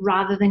good,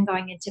 rather than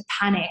going into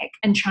panic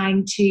and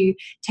trying to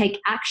take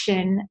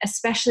action,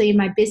 especially in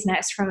my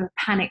business, from a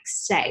panic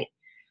state.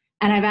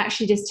 And I've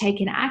actually just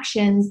taken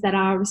actions that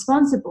are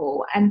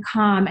responsible and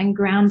calm and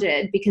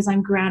grounded, because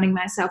I'm grounding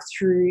myself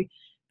through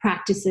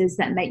practices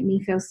that make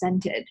me feel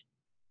centered.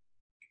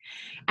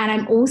 And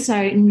I'm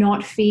also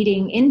not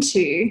feeding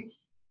into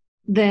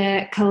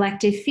the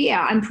collective fear.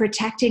 I'm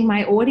protecting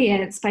my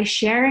audience by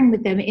sharing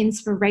with them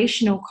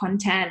inspirational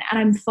content.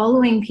 And I'm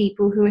following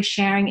people who are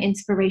sharing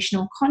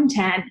inspirational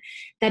content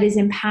that is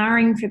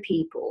empowering for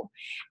people.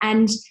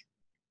 And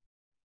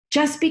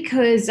just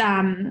because,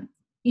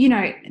 you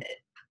know,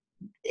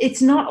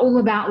 it's not all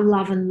about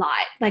love and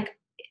light. Like,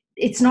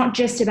 it's not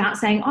just about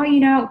saying, oh,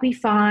 you know, it'll be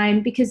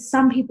fine, because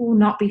some people will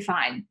not be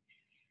fine.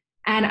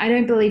 And I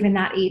don't believe in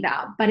that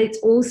either. But it's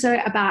also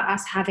about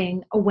us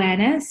having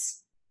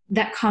awareness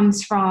that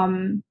comes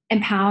from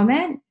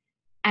empowerment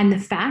and the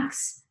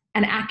facts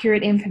and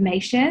accurate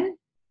information,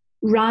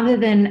 rather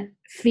than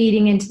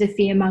feeding into the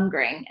fear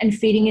mongering and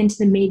feeding into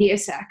the media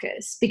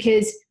circus.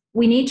 Because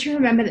we need to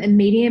remember that the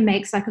media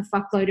makes like a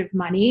fuckload of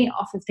money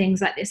off of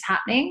things like this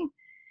happening.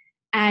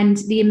 And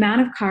the amount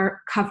of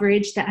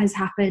coverage that has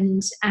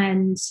happened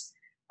and,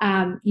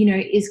 you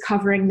know, is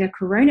covering the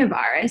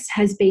coronavirus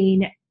has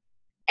been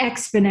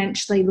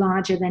exponentially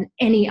larger than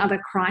any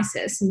other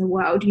crisis in the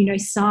world. You know,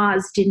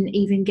 SARS didn't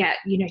even get,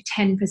 you know,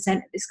 10%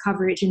 of this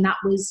coverage, and that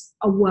was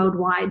a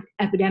worldwide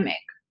epidemic.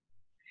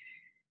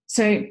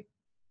 So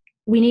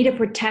we need to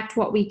protect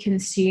what we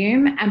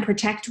consume and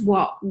protect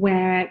what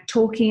we're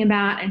talking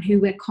about and who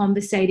we're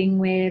conversating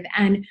with,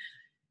 and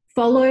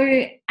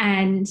follow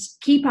and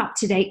keep up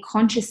to date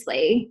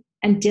consciously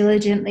and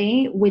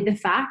diligently with the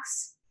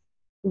facts,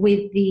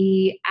 with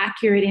the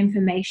accurate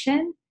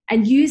information,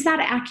 and use that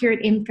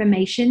accurate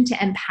information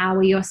to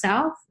empower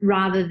yourself,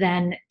 rather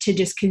than to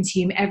just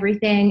consume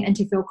everything and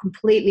to feel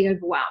completely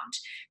overwhelmed.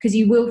 Because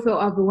you will feel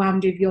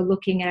overwhelmed if you're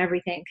looking at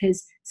everything,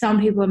 because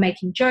some people are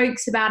making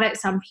jokes about it.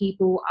 Some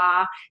people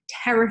are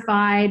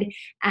terrified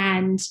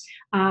and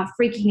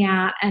freaking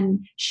out and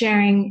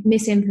sharing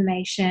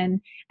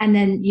misinformation. And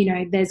then, you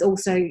know, there's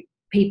also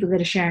people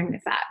that are sharing the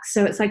facts.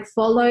 So it's like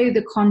follow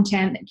the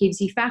content that gives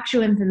you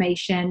factual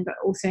information, but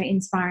also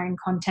inspiring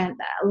content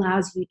that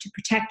allows you to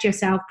protect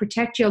yourself,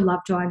 protect your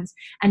loved ones,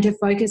 and to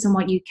focus on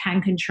what you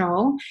can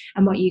control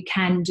and what you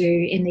can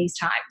do in these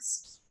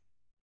times.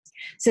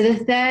 So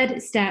the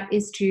third step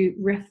is to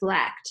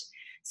reflect.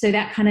 So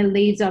that kind of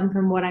leads on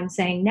from what I'm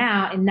saying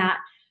now, in that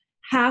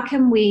how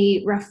can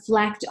we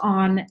reflect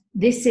on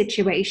this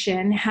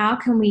situation? How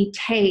can we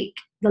take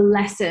the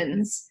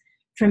lessons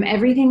from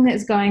everything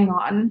that's going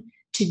on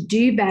to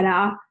do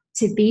better,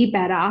 to be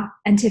better,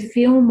 and to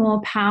feel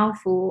more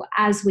powerful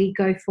as we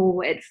go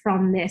forward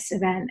from this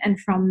event and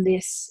from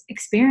this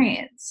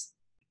experience?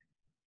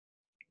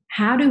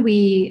 How do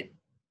we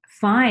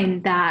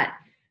find that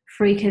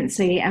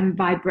frequency and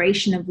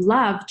vibration of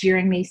love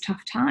during these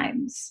tough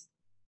times?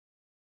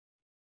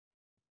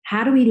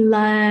 How do we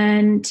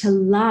learn to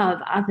love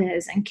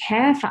others and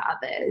care for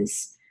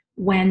others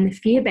when the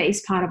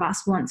fear-based part of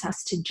us wants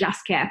us to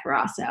just care for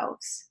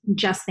ourselves,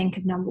 just think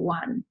of number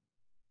one?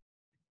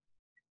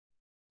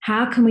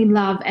 How can we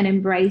love and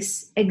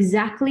embrace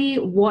exactly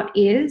what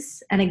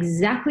is and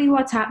exactly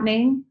what's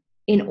happening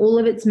in all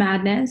of its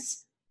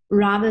madness,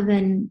 rather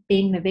than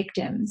being the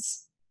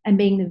victims and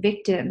being the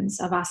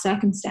victims of our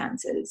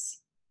circumstances?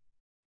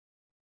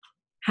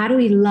 How do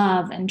we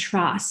love and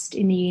trust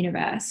in the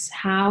universe?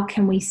 How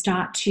can we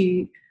start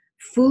to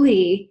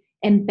fully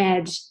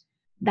embed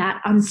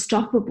that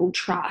unstoppable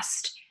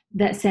trust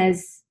that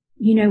says,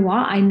 you know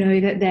what, I know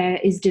that there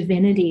is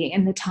divinity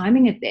in the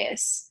timing of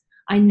this.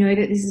 I know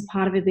that this is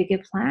part of a bigger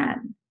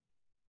plan.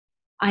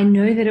 I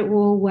know that it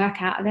will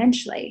work out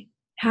eventually.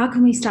 How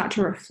can we start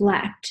to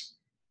reflect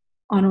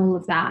on all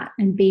of that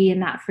and be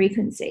in that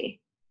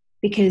frequency?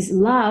 Because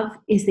love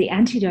is the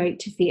antidote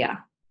to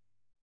fear.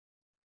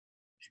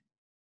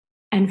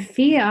 And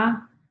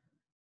fear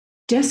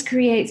just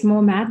creates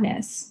more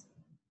madness.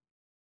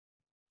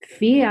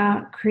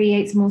 Fear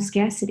creates more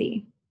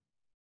scarcity.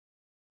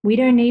 We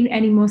don't need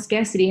any more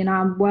scarcity in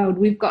our world.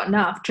 We've got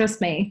enough,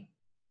 trust me.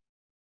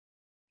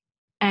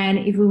 And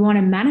if we want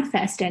to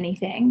manifest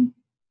anything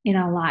in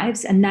our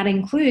lives, and that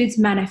includes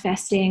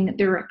manifesting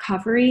the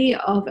recovery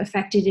of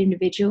affected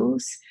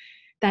individuals,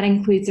 that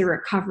includes the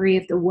recovery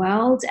of the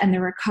world and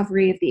the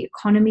recovery of the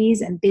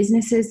economies and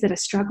businesses that are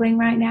struggling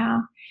right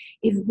now.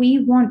 If we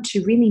want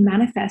to really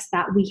manifest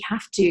that, we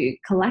have to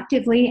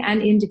collectively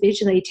and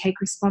individually take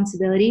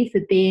responsibility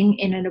for being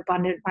in an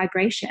abundant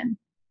vibration.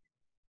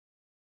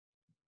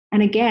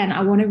 And again,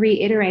 I want to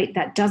reiterate,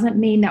 that doesn't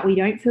mean that we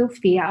don't feel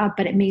fear,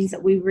 but it means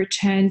that we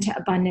return to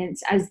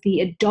abundance as the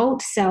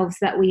adult selves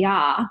that we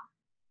are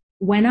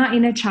when our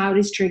inner child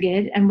is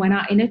triggered and when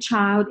our inner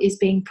child is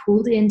being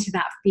pulled into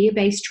that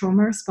fear-based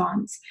trauma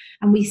response,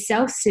 and we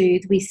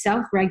self-soothe, we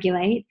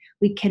self-regulate,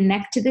 we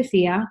connect to the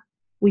fear,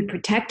 we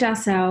protect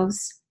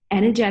ourselves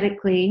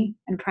energetically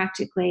and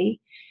practically,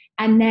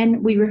 and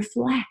then we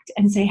reflect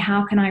and say,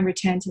 how can I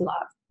return to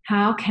love?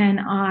 How can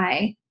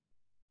I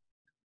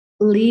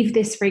leave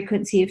this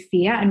frequency of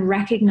fear and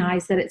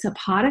recognize that it's a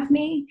part of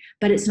me,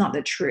 but it's not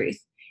the truth.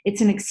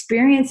 It's an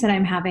experience that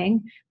I'm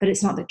having, but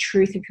it's not the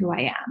truth of who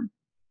I am.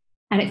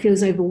 And it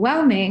feels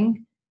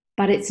overwhelming,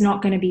 but it's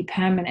not going to be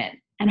permanent.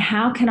 And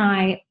how can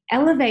I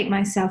elevate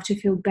myself to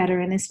feel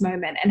better in this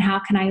moment? And how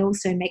can I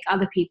also make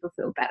other people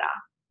feel better?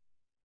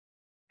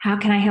 How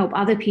can I help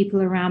other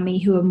people around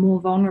me who are more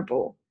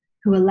vulnerable,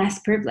 who are less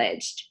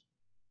privileged?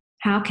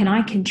 How can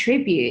I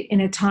contribute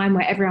in a time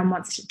where everyone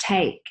wants to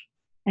take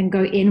and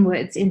go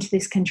inwards into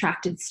this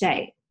contracted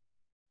state?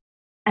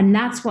 And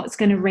that's what's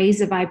going to raise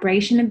the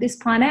vibration of this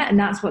planet, and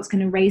that's what's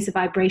going to raise the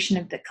vibration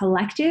of the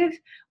collective,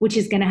 which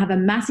is going to have a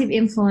massive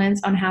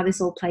influence on how this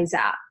all plays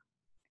out.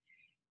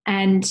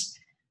 And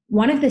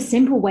one of the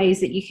simple ways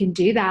that you can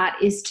do that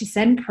is to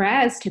send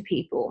prayers to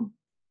people,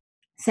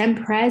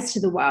 send prayers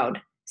to the world,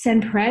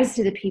 send prayers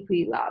to the people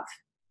you love.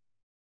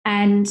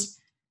 And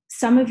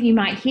some of you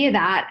might hear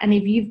that, and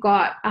if you've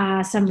got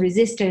some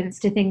resistance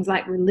to things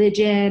like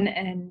religion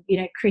and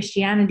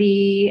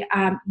Christianity,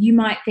 you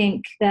might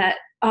think that,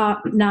 oh,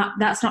 no,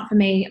 that's not for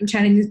me, I'm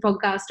turning this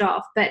podcast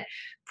off. But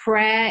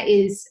prayer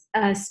is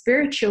a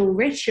spiritual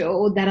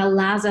ritual that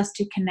allows us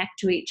to connect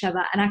to each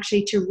other and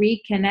actually to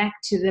reconnect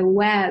to the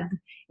web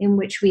in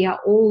which we are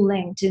all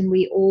linked and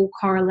we all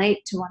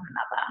correlate to one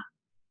another.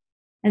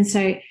 And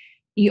so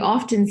you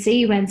often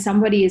see when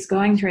somebody is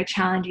going through a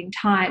challenging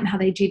time, how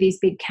they do these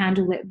big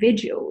candlelit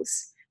vigils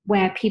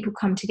where people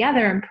come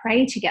together and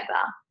pray together,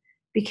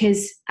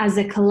 because as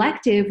a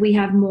collective, we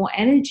have more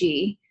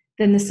energy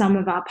than the sum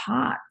of our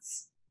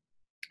parts.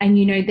 And,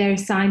 there are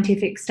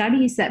scientific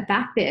studies that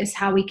back this,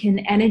 how we can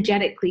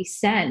energetically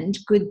send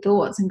good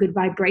thoughts and good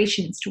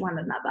vibrations to one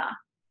another.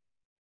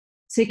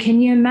 So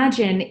can you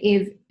imagine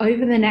if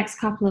over the next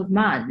couple of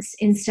months,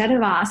 instead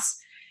of us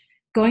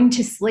going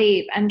to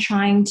sleep and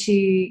trying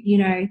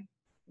to,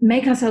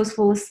 make ourselves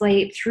fall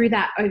asleep through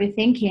that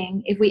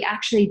overthinking, if we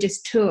actually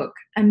just took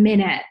a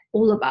minute,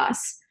 all of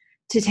us,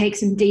 to take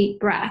some deep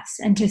breaths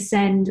and to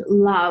send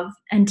love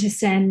and to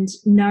send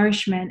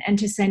nourishment and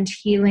to send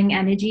healing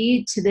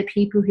energy to the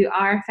people who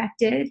are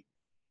affected,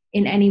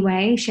 in any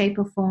way, shape,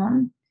 or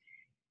form,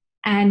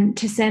 and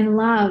to send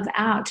love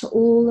out to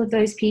all of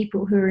those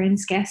people who are in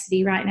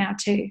scarcity right now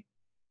too.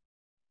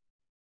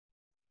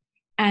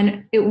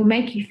 And it will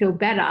make you feel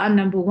better,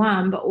 number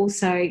one, but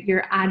also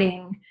you're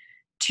adding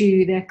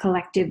to the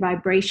collective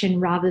vibration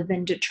rather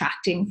than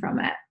detracting from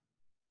it.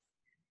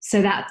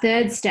 So that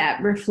third step,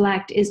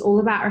 reflect, is all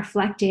about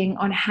reflecting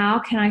on how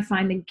can I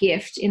find the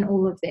gift in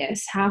all of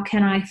this? How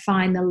can I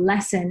find the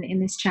lesson in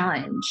this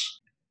challenge?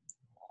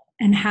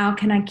 And how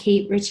can I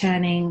keep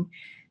returning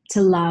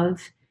to love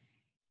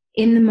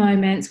in the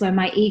moments where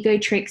my ego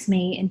tricks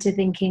me into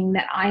thinking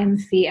that I am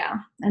fear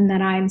and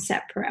that I am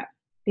separate?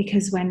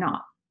 Because we're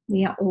not.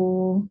 We are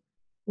all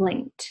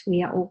linked.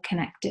 We are all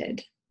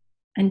connected.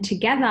 And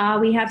together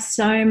we have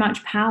so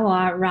much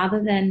power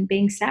rather than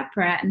being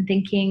separate and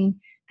thinking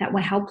that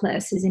we're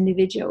helpless as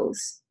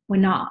individuals. We're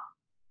not.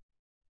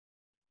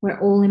 We're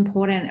all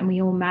important and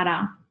we all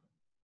matter.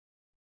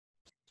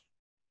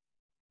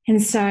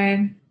 And so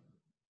I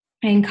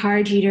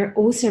encourage you to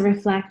also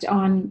reflect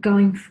on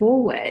going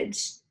forward.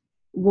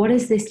 What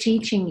is this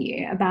teaching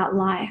you about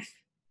life?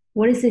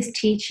 What is this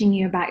teaching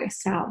you about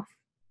yourself?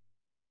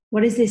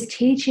 What is this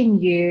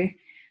teaching you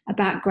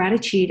about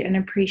gratitude and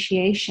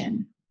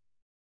appreciation?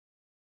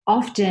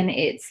 Often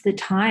it's the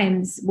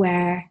times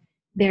where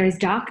there is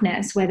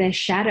darkness, where there's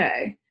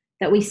shadow,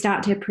 that we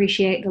start to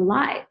appreciate the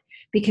light,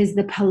 because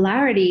the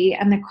polarity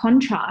and the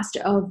contrast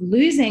of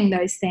losing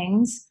those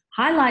things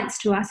highlights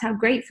to us how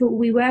grateful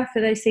we were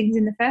for those things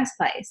in the first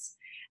place.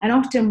 And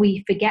often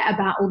we forget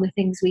about all the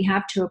things we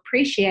have to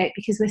appreciate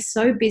because we're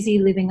so busy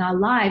living our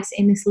lives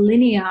in this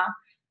linear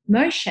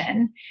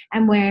motion,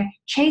 and we're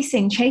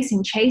chasing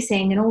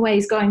and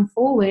always going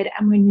forward,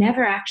 and we're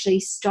never actually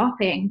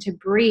stopping to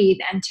breathe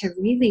and to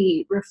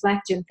really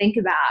reflect and think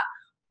about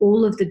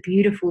all of the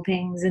beautiful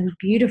things and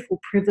beautiful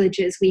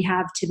privileges we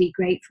have to be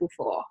grateful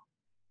for.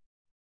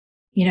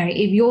 You know,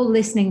 if you're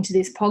listening to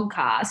this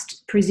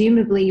podcast,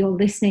 presumably you're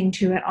listening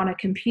to it on a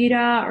computer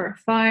or a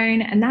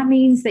phone, and that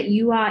means that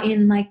you are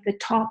in like the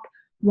top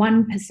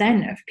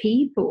 1% of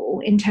people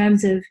in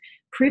terms of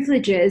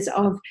privileges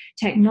of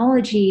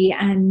technology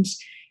and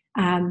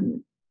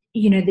the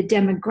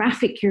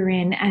demographic you're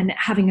in, and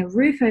having a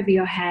roof over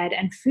your head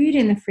and food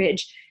in the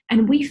fridge.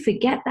 And we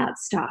forget that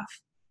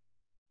stuff.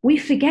 We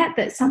forget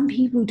that some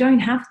people don't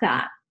have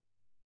that.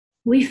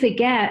 We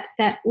forget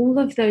that all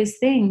of those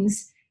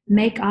things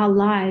make our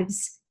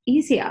lives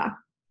easier.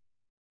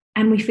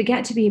 And we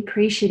forget to be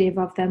appreciative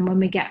of them when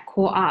we get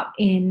caught up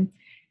in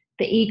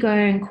the ego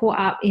and caught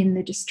up in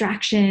the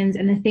distractions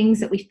and the things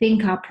that we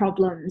think are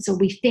problems or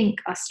we think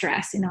are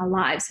stress in our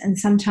lives. And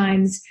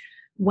sometimes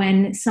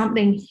when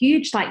something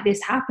huge like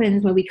this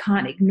happens, where we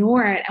can't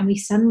ignore it, and we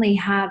suddenly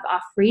have our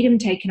freedom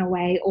taken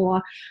away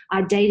or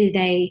our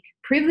day-to-day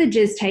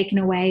privileges taken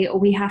away, or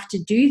we have to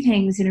do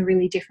things in a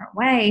really different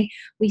way,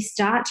 we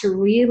start to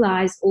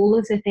realize all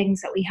of the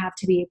things that we have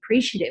to be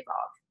appreciative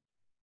of.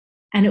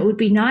 And it would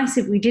be nice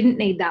if we didn't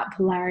need that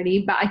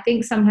polarity, but I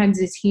think sometimes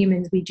as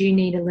humans we do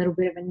need a little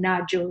bit of a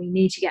nudge, or we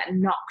need to get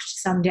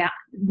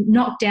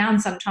knocked down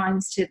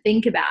sometimes to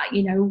think about,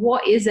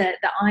 what is it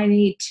that I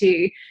need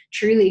to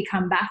truly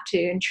come back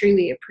to and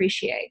truly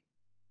appreciate.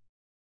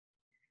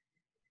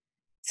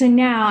 So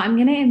now I'm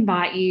going to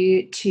invite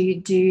you to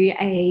do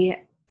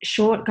a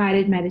short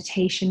guided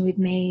meditation with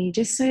me,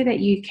 just so that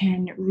you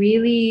can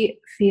really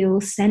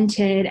feel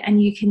centered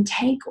and you can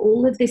take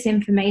all of this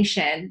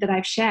information that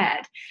I've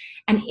shared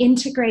and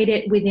integrate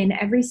it within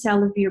every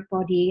cell of your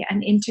body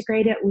and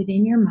integrate it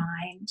within your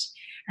mind,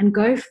 and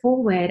go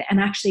forward and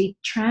actually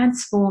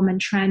transform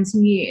and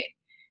transmute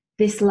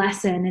this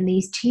lesson and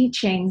these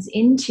teachings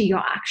into your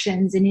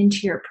actions and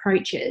into your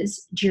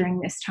approaches during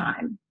this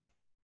time.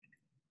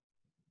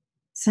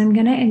 So I'm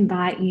going to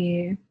invite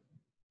you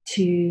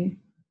to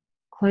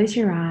close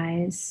your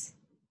eyes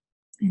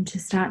and to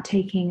start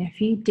taking a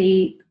few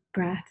deep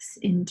breaths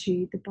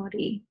into the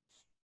body.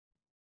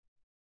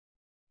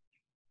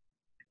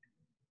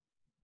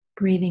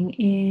 Breathing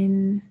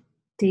in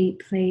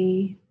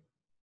deeply,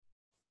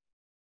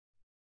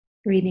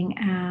 breathing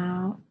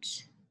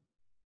out,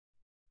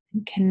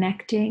 and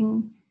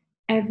connecting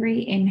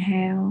every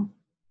inhale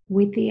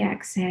with the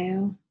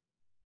exhale,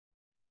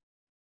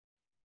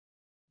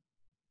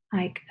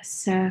 like a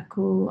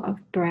circle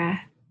of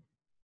breath,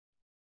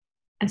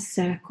 a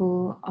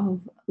circle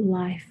of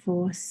life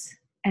force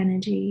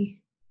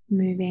energy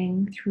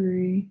moving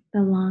through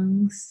the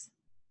lungs.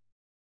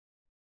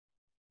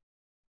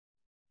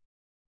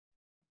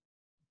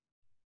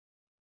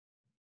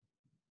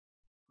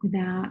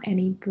 Without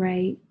any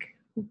break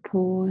or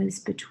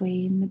pause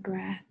between the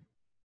breath.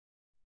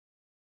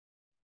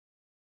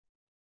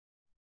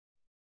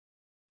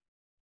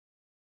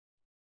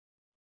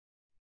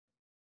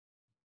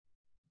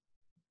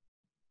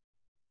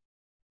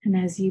 And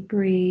as you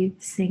breathe,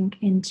 sink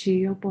into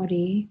your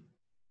body.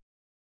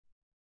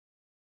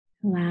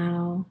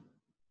 Allow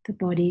the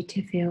body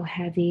to feel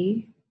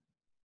heavy,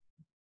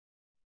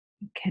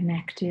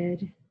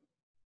 connected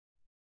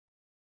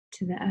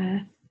to the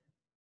earth.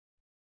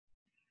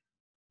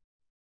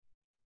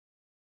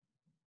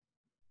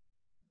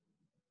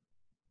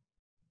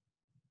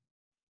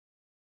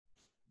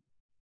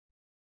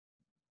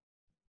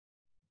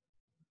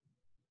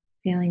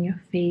 Feeling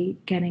your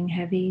feet getting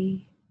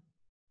heavy.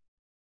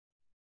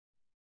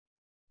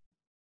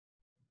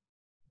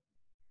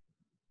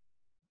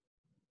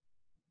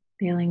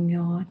 Feeling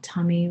your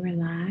tummy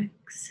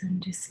relax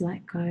and just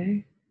let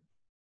go.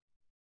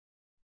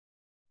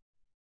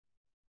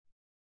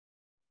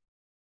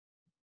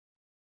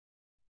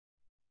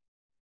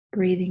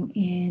 Breathing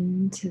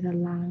into the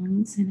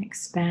lungs and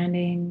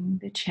expanding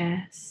the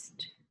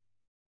chest.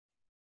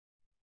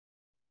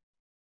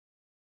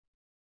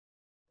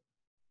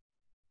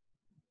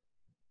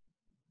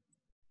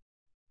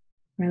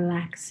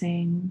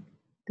 Relaxing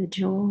the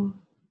jaw,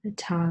 the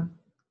tongue,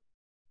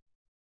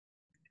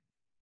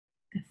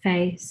 the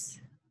face.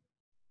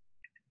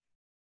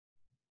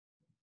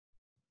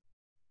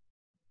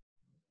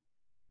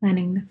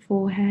 Letting the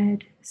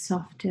forehead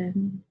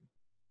soften.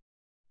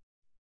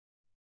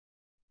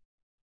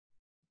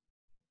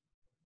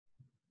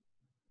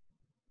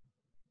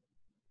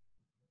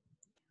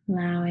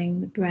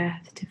 Allowing the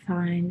breath to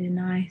find a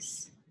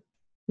nice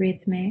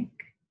rhythmic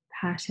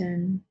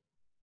pattern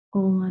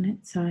all on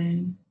its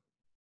own.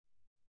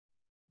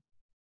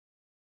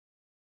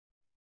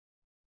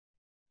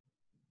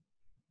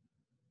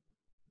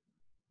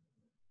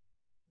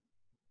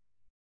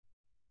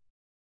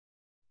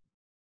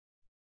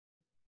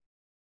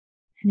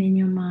 And in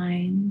your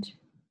mind,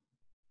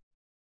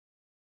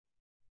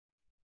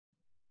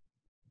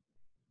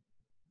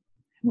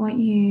 I want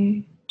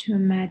you to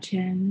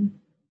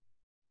imagine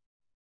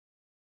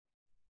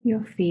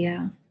your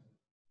fear.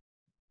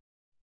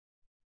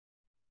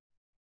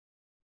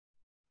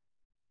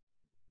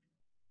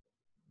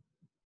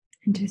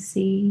 And to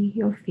see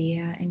your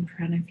fear in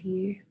front of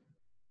you.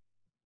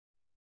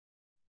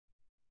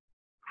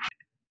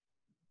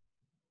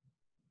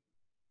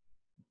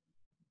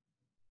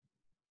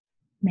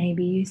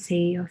 Maybe you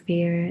see your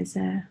fear as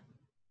a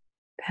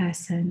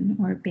person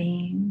or a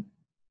being.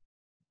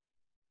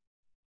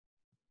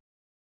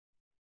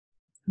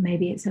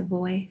 Maybe it's a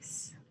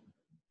voice.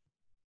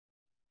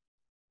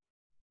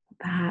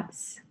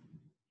 Perhaps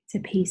it's a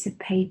piece of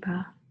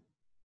paper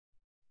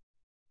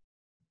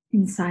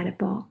inside a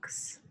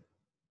box,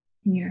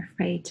 and you're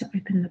afraid to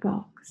open the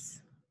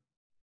box.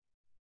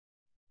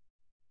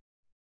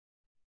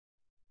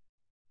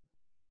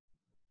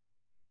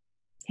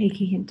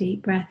 Taking a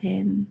deep breath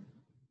in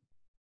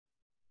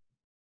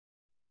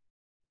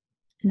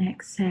and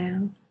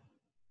exhale.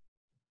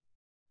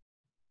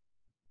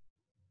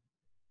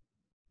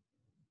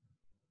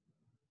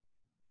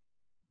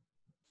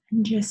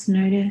 And just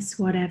notice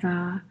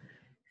whatever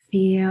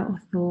fear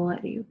or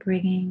thought that you're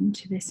bringing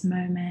to this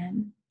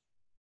moment,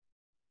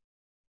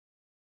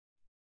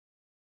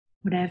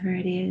 whatever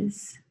it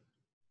is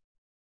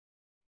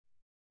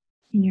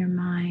in your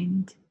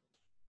mind.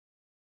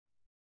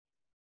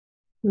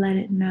 Let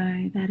it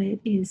know that it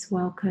is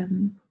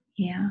welcome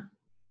here.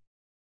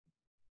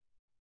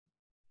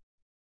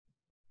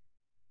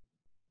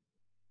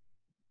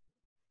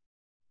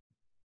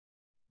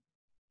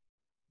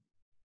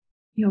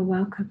 You're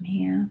welcome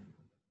here.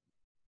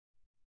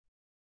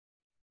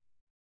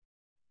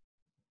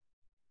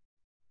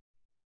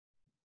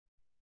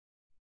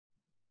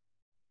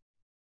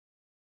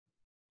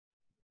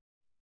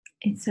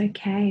 It's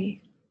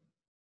okay.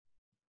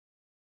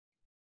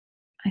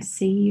 I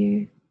see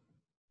you.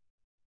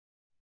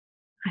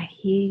 I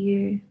hear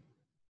you.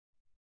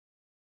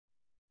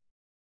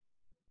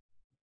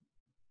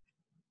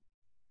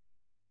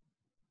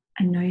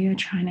 I know you're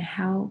trying to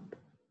help.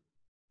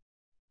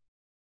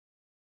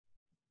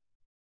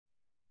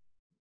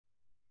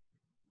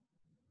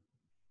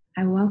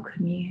 I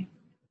welcome you.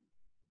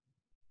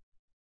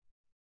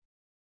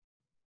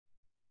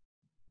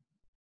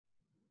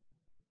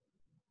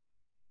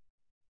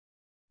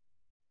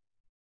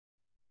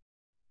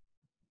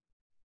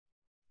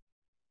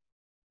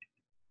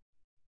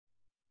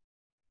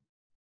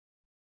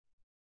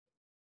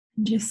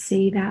 And just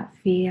see that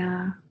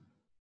fear,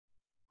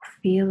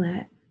 feel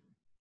it.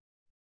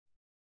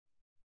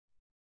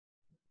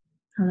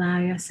 Allow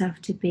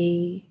yourself to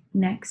be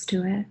next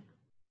to it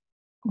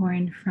or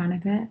in front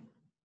of it.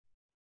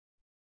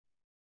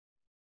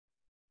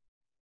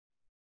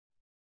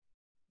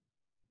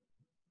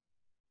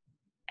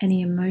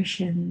 Any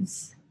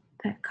emotions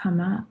that come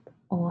up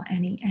or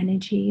any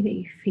energy that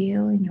you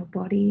feel in your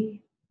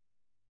body,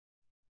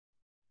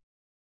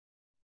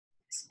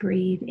 just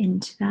breathe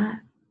into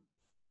that.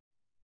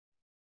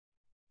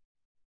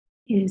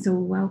 It is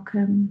all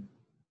welcome.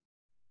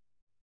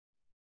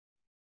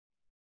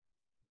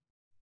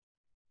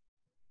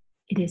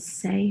 It is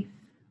safe.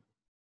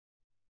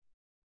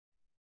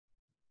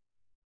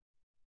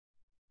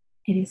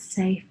 It is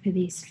safe for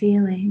these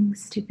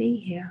feelings to be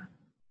here.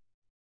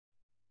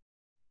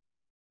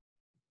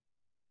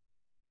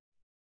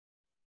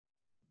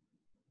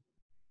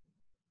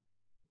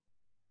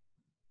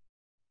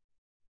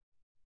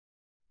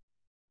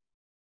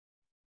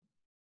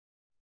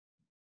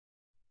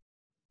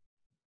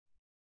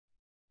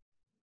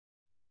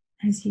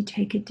 As you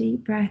take a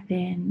deep breath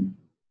in,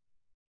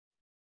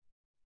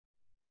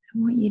 I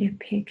want you to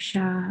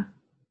picture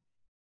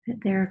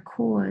that there are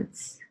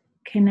cords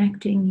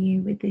connecting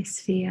you with this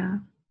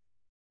sphere.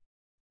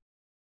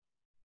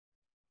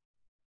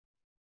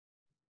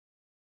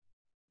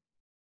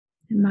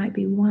 It might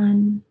be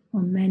one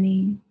or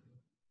many.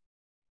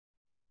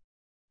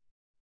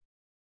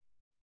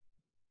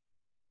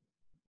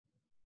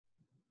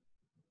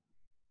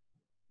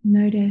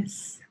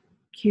 Notice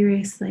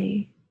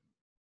curiously,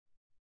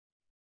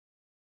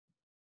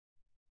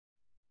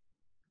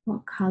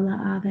 what color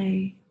are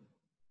they?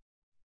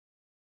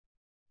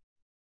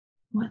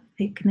 What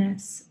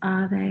thickness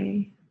are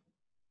they?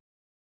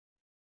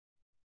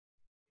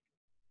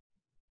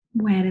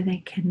 Where do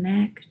they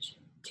connect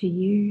to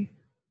you?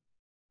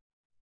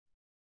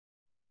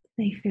 Do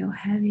they feel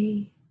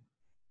heavy?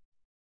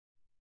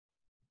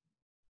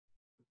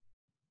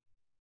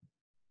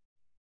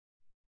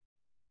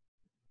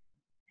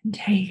 And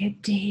take a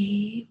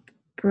deep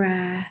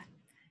breath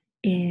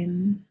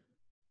in.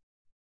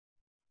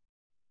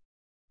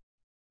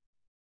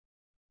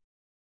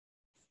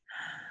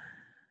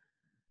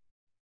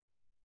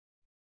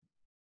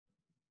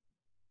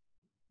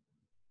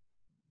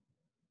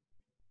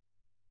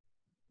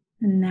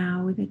 And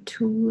now, with a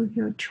tool of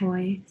your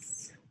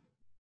choice,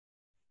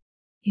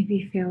 if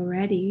you feel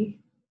ready,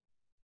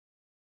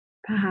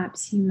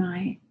 perhaps you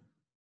might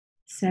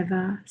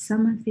sever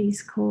some of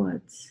these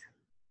cords.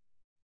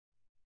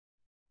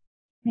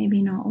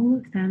 Maybe not all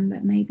of them,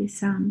 but maybe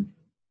some.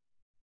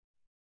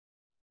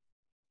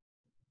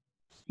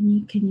 And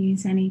you can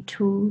use any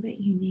tool that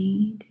you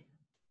need.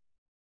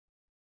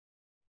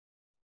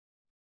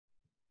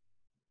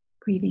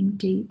 Breathing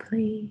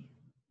deeply,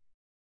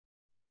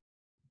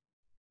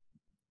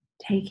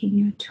 taking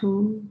your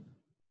tool,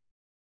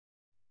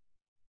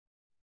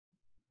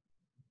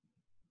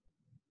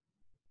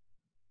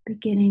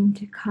 beginning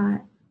to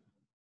cut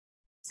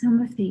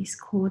some of these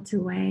cords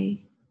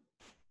away.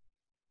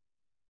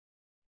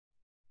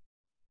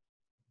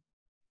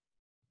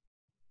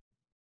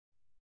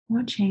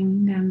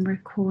 Watching them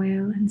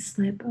recoil and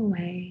slip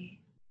away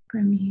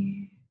from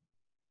you.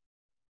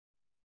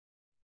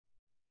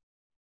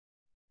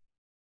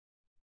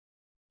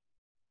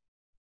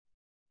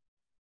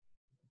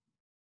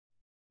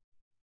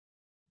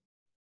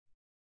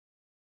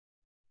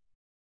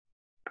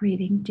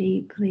 Breathing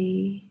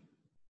deeply,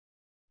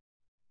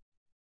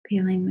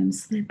 feeling them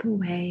slip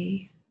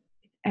away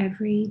with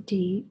every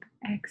deep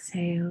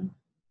exhale.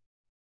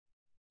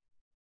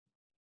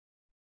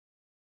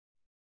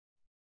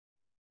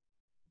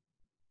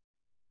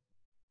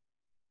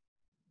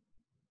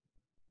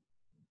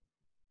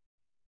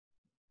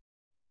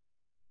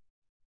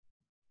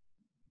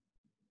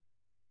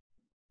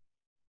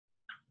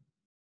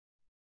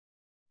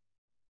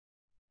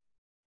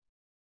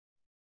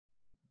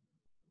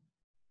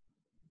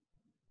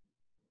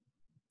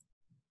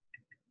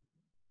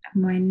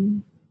 And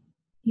when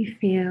you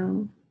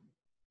feel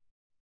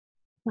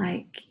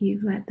like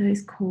you've let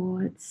those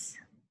cords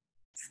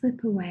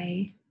slip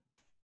away,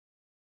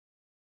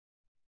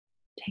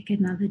 take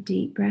another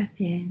deep breath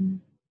in.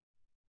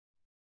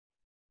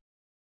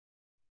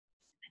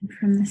 And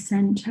from the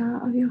center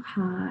of your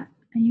heart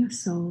and your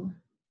soul,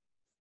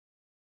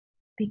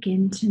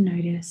 begin to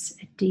notice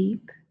a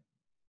deep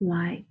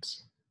light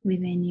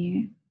within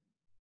you.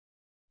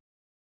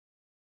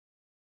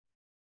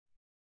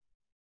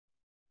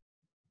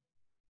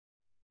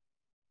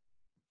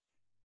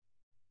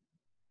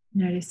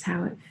 Notice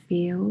how it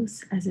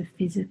feels as a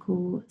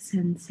physical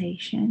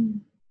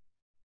sensation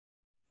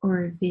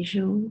or a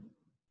visual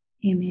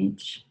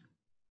image.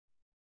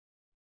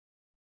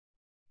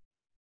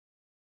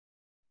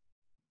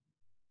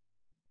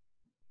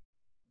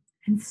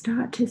 And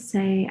start to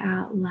say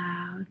out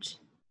loud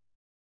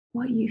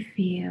what you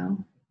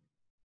feel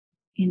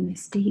in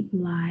this deep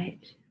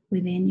light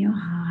within your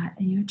heart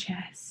and your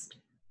chest.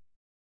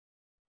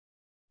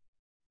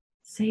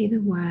 Say the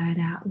word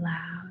out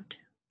loud.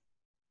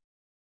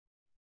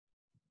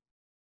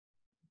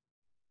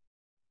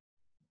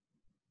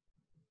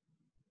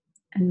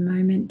 And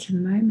moment to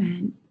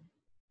moment,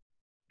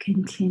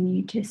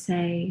 continue to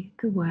say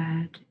the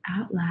word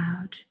out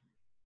loud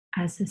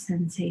as the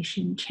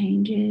sensation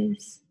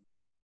changes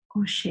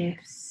or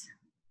shifts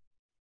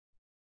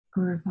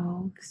or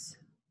evolves.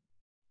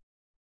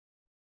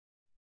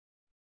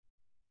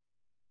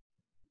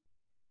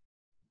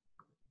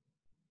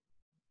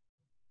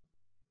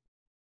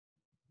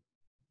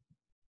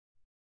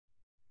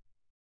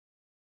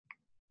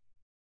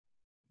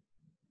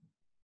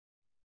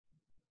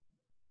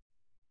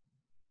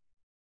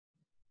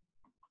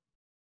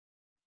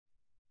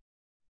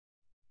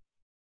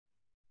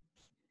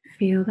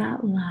 Feel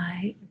that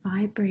light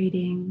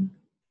vibrating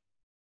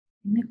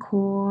in the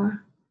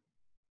core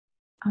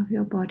of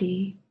your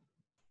body,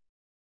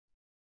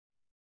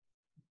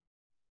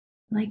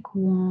 like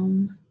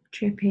warm,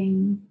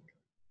 dripping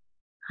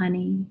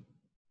honey.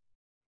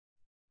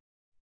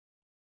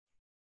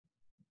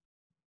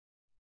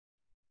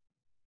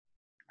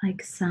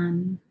 Like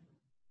sun,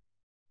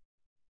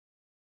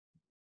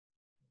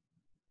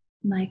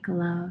 like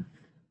love.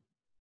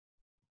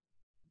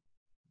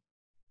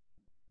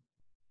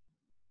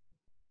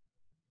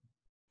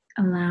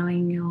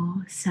 allowing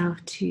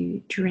yourself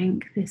to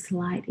drink this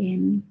light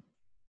in,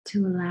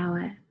 to allow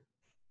it.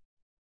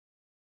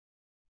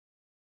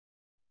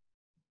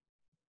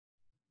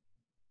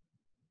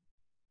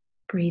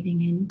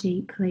 Breathing in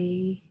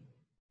deeply,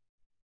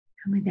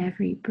 and with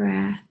every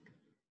breath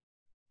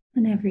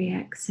and every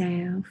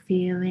exhale,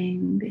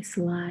 feeling this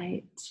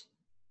light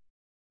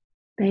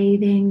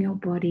bathing your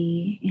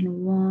body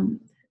in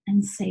warmth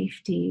and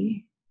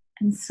safety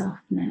and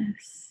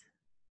softness.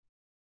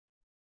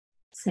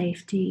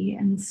 Safety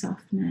and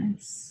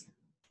softness.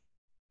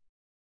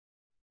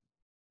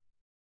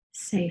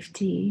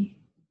 Safety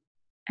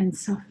and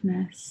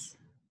softness.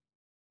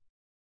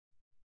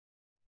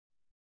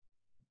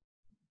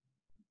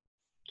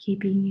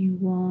 Keeping you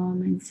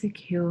warm and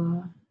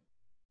secure.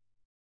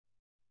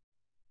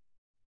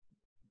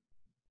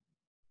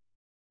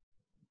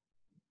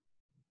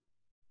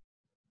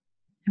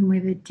 And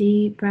with a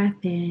deep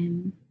breath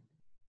in,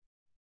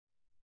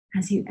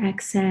 as you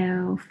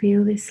exhale,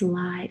 feel this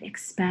light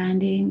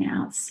expanding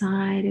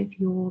outside of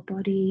your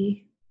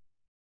body,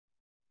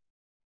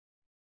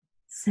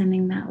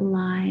 sending that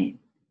light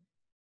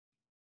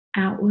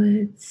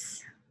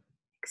outwards,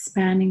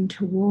 expanding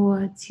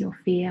towards your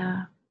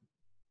fear,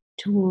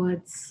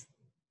 towards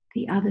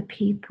the other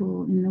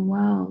people in the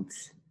world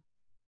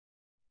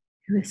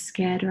who are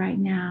scared right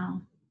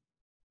now.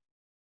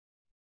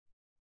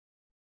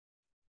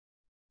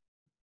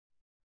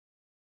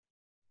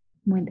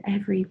 With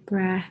every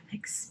breath,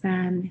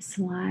 expand this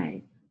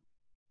light,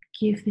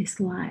 give this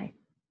light,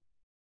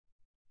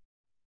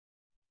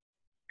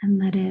 and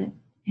let it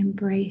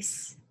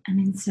embrace and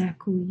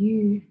encircle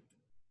you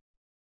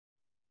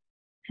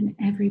and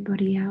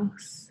everybody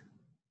else.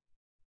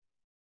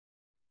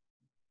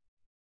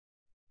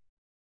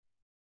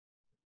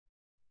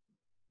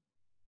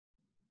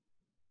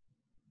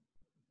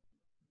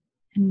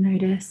 And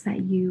notice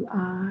that you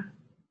are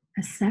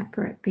a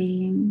separate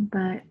being,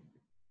 but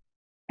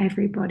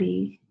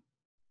everybody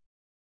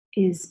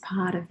is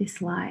part of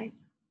this light.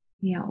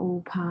 We are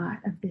all part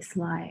of this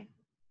light.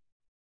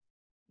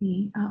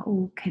 We are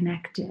all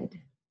connected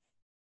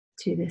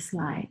to this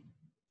light.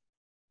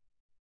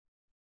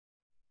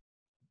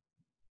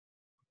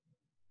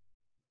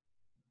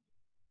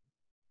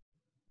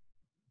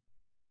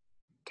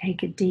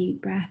 Take a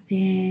deep breath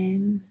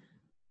in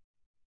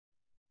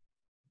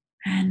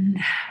and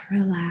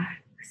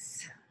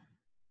relax.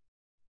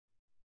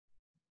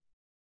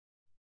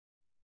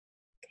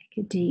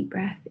 Take a deep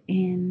breath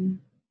in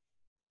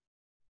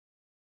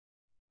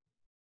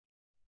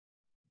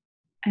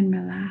and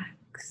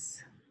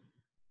relax.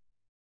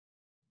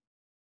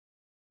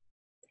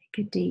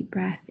 Take a deep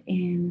breath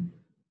in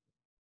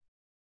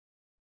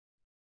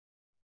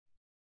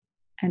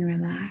and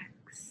relax.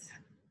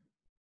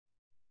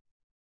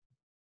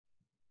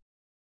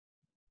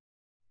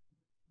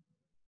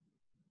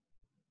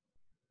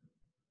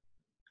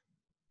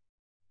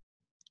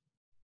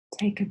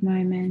 Take a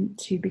moment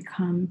to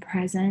become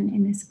present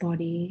in this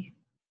body,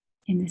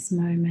 in this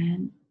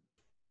moment,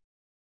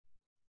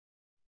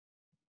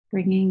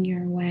 bringing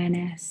your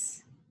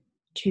awareness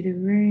to the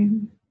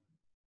room,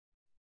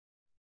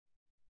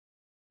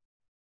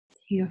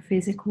 to your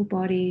physical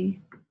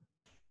body.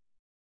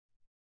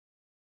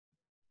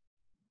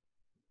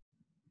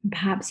 And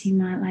perhaps you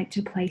might like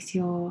to place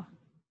your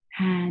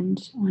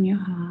hand on your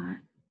heart.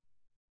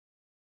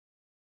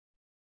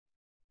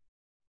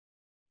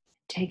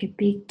 Take a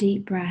big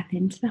deep breath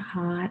into the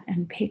heart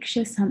and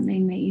picture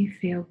something that you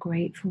feel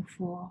grateful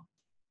for.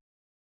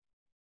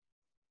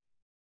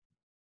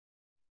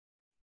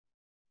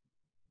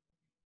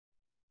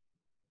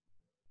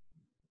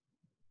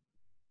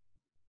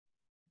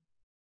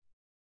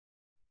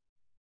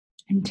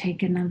 And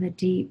take another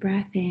deep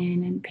breath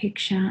in and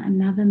picture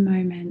another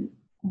moment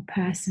or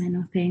person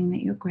or thing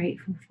that you're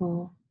grateful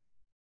for.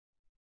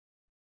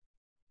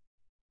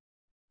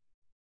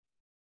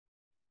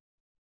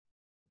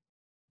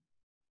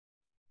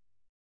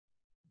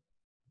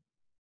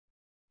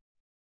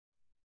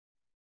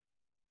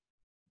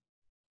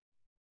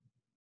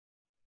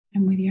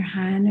 And with your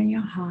hand on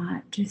your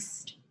heart,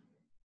 just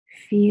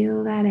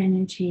feel that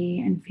energy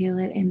and feel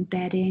it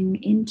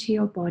embedding into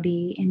your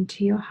body,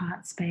 into your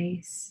heart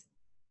space.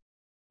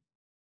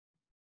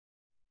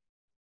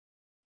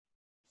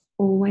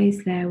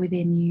 Always there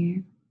within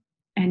you,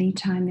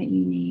 anytime that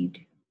you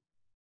need.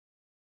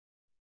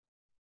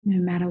 No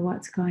matter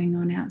what's going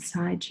on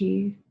outside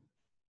you,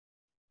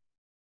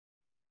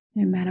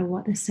 no matter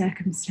what the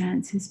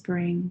circumstances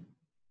bring,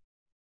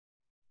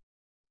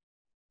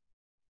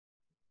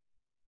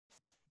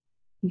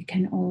 you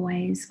can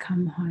always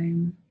come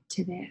home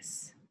to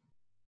this.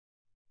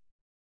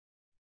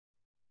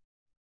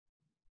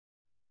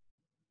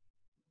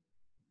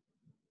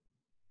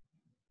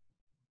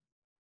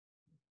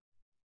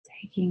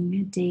 Taking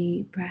a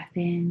deep breath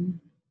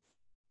in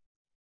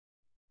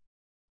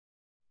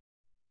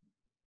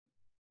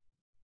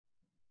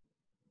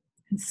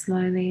and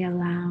slowly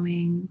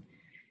allowing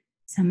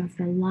some of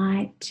the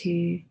light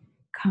to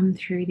come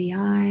through the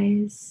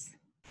eyes,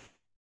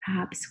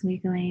 perhaps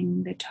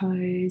wiggling the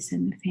toes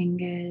and the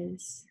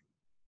fingers,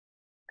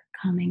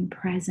 becoming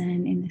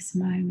present in this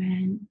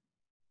moment.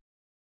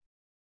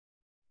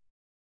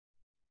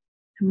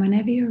 And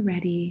whenever you're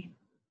ready,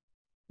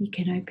 you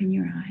can open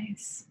your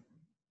eyes.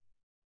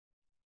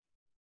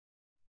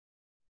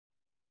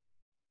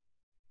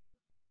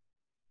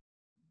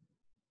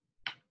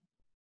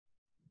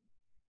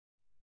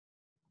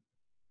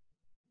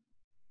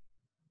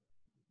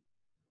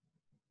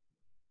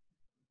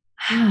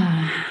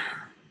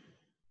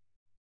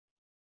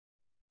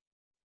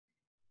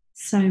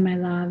 So, my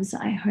loves,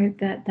 I hope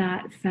that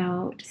that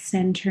felt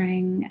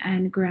centering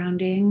and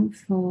grounding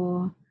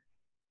for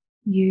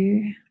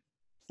you.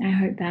 I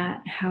hope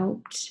that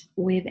helped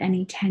with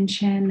any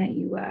tension that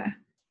you were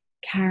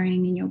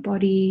carrying in your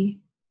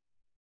body.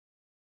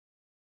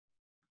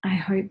 I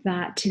hope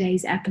that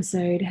today's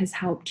episode has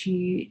helped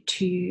you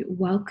to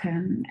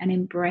welcome and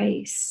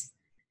embrace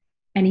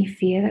any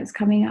fear that's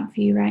coming up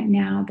for you right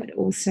now, but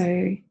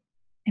also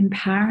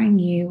empowering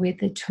you with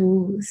the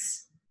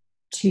tools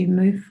to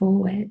move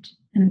forward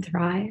and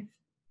thrive,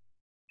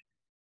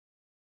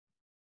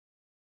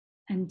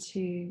 and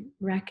to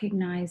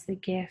recognize the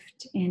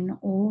gift in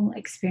all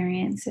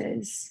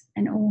experiences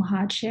and all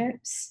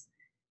hardships,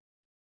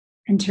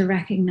 and to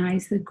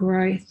recognize the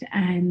growth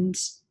and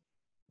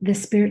the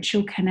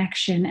spiritual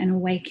connection and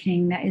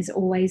awakening that is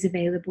always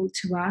available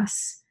to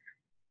us,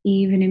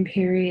 even in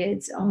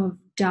periods of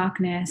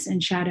darkness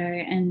and shadow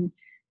and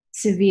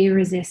severe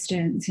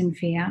resistance and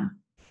fear.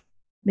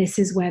 This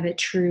is where the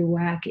true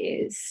work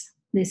is.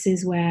 This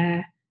is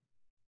where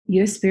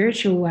your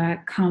spiritual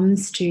work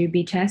comes to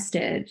be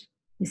tested.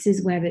 This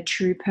is where the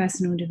true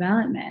personal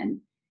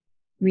development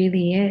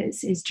really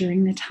is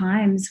during the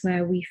times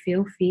where we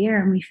feel fear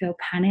and we feel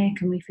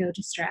panic and we feel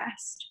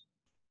distressed.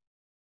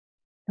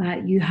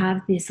 But you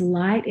have this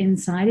light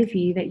inside of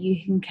you that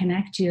you can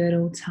connect to at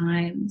all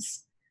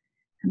times.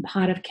 And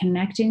part of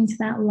connecting to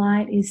that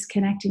light is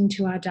connecting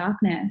to our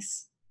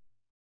darkness.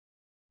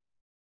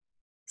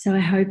 So I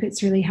hope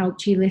it's really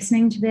helped you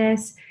listening to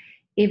this.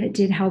 If it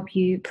did help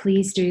you,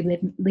 please do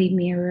leave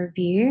me a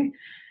review.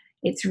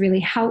 It's really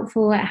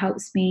helpful. It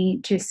helps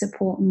me to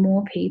support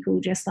more people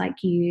just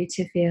like you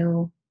to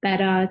feel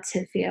better,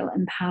 to feel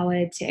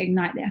empowered, to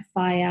ignite their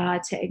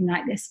fire, to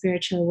ignite their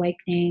spiritual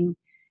awakening.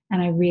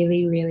 And I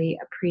really, really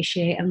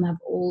appreciate and love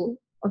all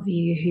of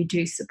you who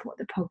do support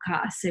the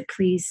podcast. So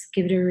please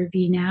give it a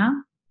review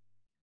now.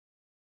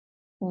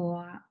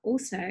 Or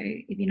also,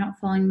 if you're not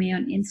following me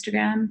on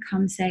Instagram,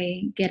 come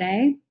say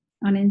g'day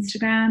on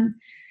Instagram.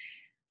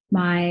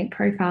 My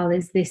profile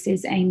is This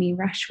Is Amy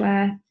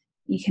Rushworth.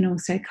 You can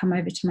also come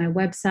over to my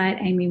website,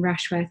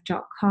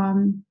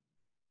 amyrushworth.com.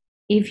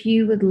 If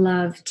you would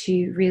love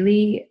to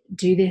really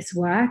do this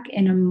work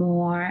in a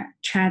more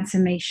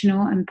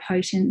transformational and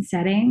potent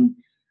setting,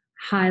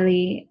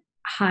 highly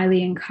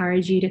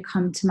encourage you to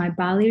come to my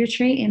Bali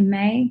retreat in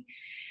May,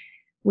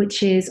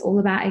 which is all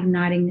about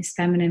igniting this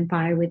feminine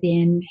fire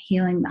within,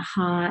 healing the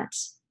heart,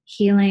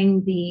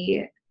 healing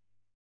the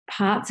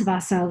parts of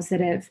ourselves that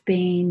have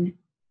been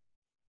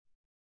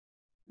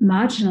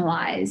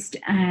marginalized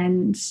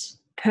and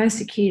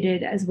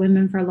persecuted as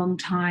women for a long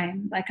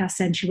time, like our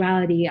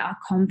sensuality, our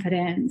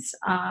confidence,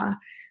 our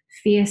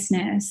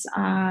fierceness,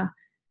 our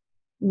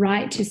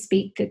right to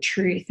speak the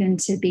truth and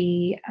to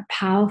be a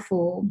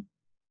powerful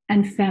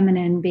and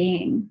feminine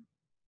being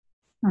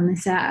on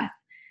this earth.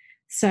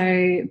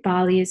 So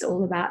Bali is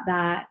all about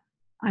that.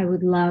 I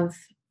would love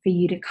for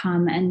you to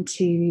come and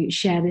to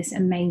share this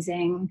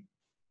amazing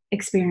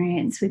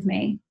experience with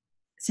me.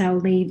 So I'll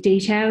leave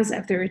details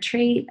of the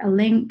retreat, a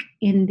link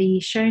in the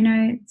show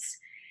notes.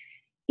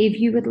 If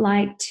you would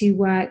like to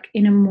work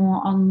in a more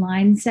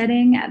online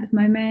setting at the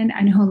moment,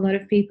 I know a lot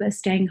of people are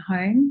staying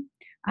home.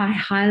 I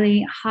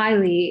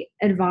highly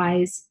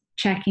advise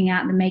checking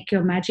out the Make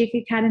Your Magic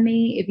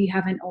Academy if you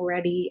haven't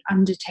already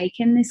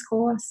undertaken this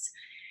course.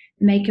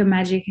 Make Your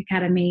Magic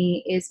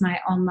Academy is my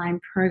online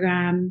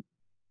program,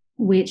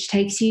 which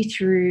takes you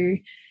through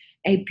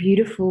a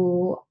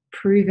beautiful,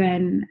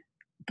 proven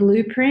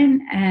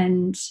blueprint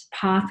and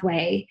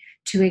pathway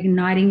to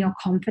igniting your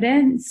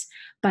confidence,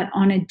 but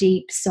on a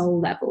deep soul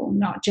level,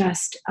 not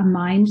just a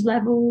mind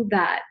level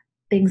that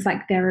things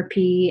like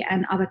therapy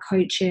and other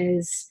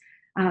coaches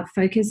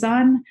focus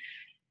on.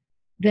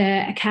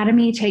 The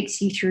academy takes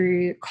you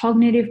through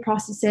cognitive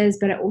processes,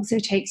 but it also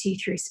takes you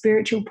through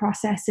spiritual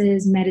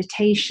processes,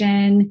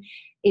 meditation.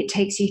 It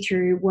takes you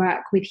through work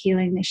with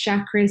healing the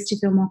chakras to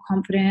feel more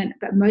confident.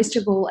 But most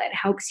of all, it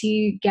helps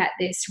you get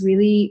this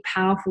really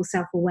powerful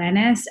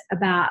self-awareness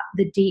about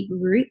the deep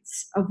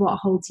roots of what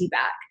holds you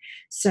back.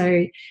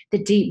 So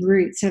the deep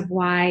roots of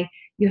why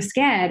you're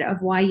scared, of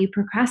why you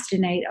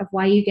procrastinate, of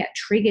why you get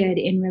triggered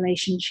in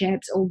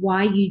relationships, or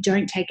why you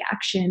don't take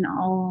action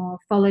or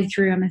follow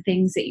through on the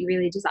things that you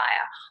really desire,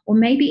 or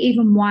maybe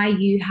even why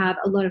you have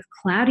a lot of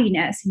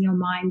cloudiness in your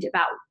mind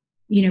about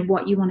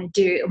what you want to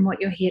do and what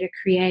you're here to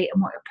create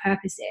and what your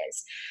purpose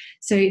is.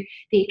 So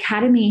the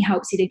academy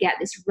helps you to get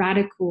this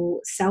radical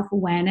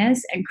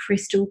self-awareness and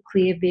crystal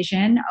clear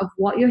vision of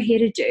what you're here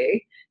to do,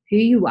 who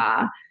you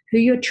are, who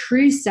your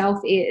true self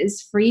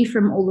is, free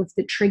from all of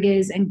the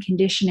triggers and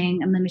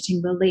conditioning and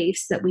limiting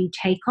beliefs that we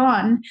take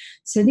on,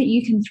 so that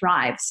you can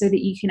thrive, so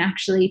that you can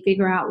actually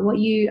figure out what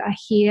you are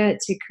here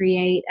to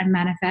create and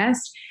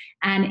manifest.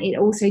 And it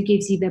also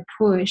gives you the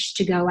push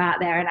to go out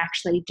there and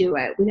actually do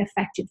it with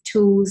effective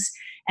tools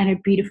and a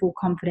beautiful,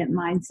 confident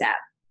mindset.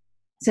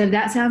 So if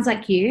that sounds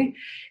like you,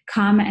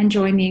 come and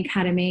join the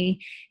Academy.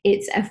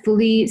 It's a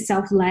fully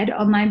self-led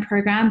online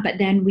program, but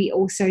then we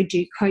also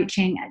do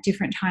coaching at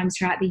different times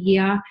throughout the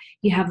year.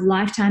 You have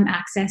lifetime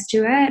access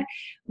to it.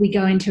 We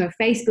go into a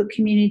Facebook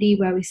community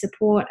where we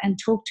support and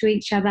talk to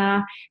each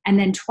other. And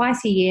then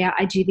twice a year,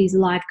 I do these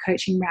live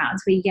coaching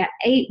rounds where you get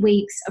 8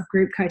 weeks of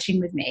group coaching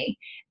with me.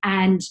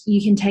 And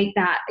you can take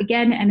that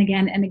again and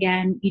again and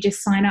again. You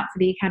just sign up for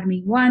the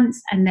Academy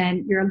once, and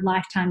then you're a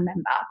lifetime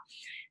member.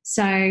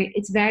 So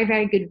it's very,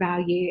 very good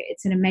value.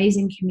 It's an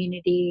amazing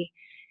community.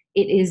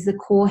 It is the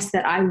course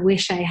that I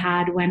wish I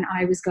had when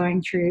I was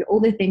going through all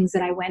the things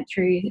that I went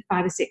through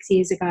 5 or 6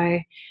 years ago.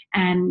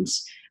 And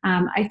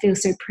I feel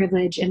so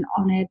privileged and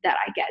honored that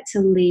I get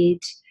to lead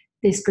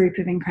this group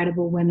of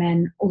incredible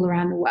women all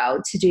around the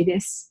world to do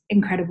this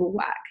incredible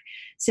work.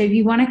 So if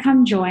you want to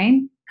come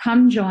join,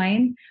 come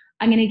join.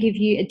 I'm going to give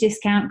you a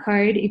discount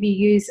code. If you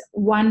use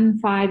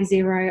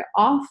 150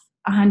 off,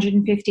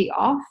 150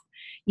 off,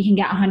 you can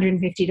get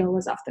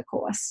 $150 off the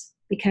course,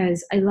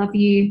 because I love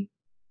you.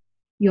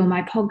 You're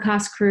my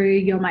podcast crew.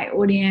 You're my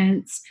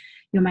audience.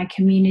 You're my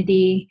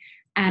community.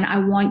 And I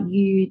want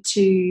you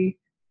to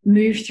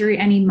move through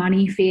any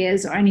money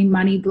fears or any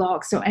money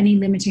blocks or any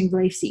limiting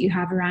beliefs that you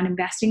have around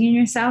investing in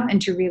yourself,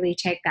 and to really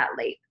take that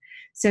leap.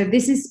 So if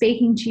this is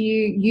speaking to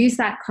you, use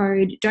that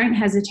code. Don't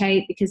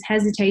hesitate, because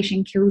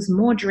hesitation kills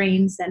more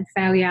dreams than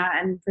failure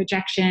and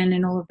rejection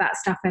and all of that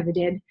stuff ever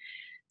did.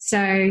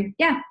 So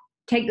yeah,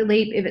 take the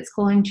leap if it's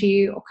calling to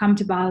you, or come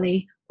to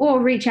Bali,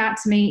 or reach out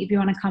to me if you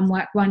want to come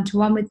work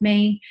one-to-one with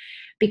me,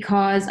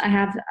 because I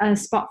have a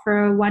spot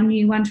for one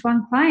new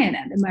one-to-one client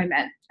at the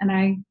moment, and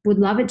I would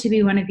love it to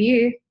be one of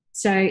you.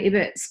 So if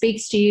it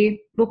speaks to you,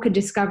 book a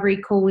discovery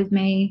call with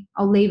me.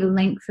 I'll leave a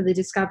link for the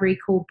discovery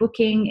call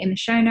booking in the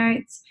show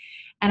notes,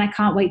 and I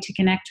can't wait to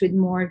connect with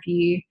more of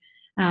you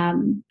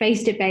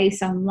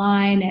face-to-face,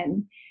 online,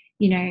 and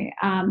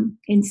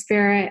in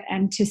spirit,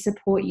 and to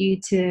support you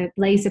to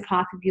blaze a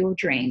path of your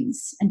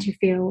dreams and to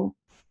feel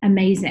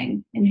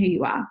amazing in who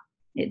you are.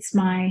 It's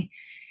my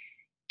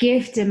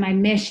gift and my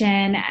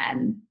mission,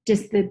 and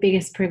just the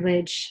biggest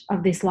privilege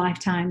of this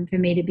lifetime for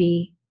me to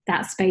be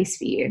that space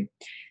for you.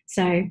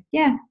 So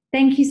yeah,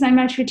 thank you so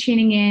much for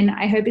tuning in.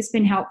 I hope it's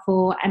been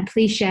helpful, and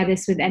please share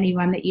this with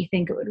anyone that you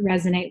think it would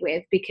resonate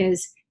with,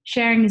 because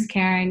sharing is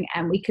caring,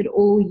 and we could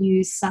all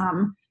use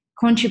some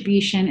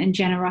contribution and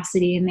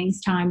generosity in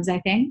these times, I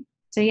think.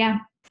 So yeah,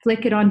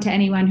 flick it on to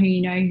anyone who you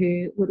know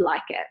who would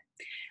like it.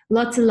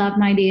 Lots of love,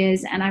 my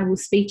dears, and I will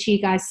speak to you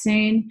guys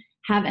soon.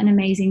 Have an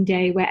amazing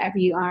day wherever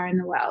you are in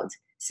the world.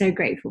 So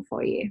grateful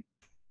for you.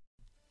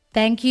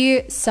 Thank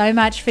you so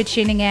much for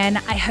tuning in.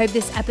 I hope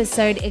this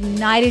episode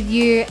ignited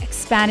you,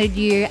 expanded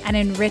you, and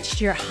enriched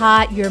your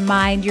heart, your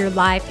mind, your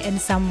life in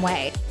some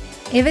way.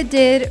 If it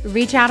did,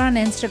 reach out on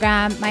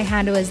Instagram. My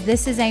handle is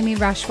This Is Amy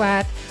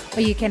Rushworth,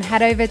 or you can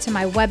head over to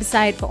my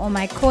website for all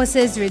my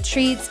courses,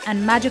 retreats,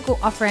 and magical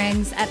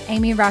offerings at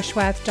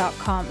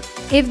amyrushworth.com.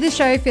 If the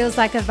show feels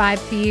like a vibe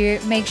for you,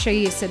 make sure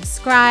you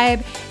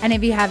subscribe. And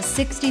if you have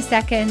 60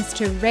 seconds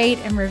to rate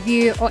and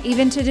review, or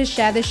even to just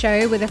share the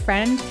show with a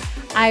friend,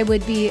 I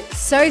would be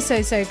so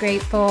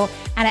grateful.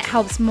 And it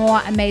helps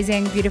more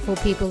amazing, beautiful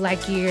people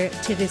like you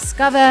to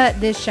discover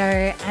this show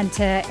and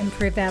to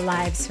improve their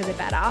lives for the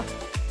better.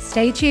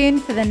 Stay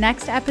tuned for the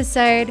next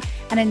episode.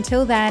 And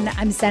until then,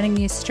 I'm sending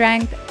you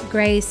strength,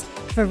 grace,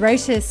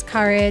 ferocious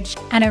courage,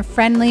 and a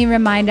friendly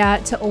reminder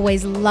to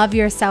always love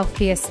yourself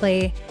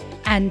fiercely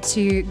and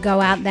to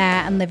go out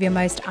there and live your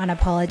most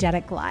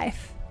unapologetic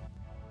life.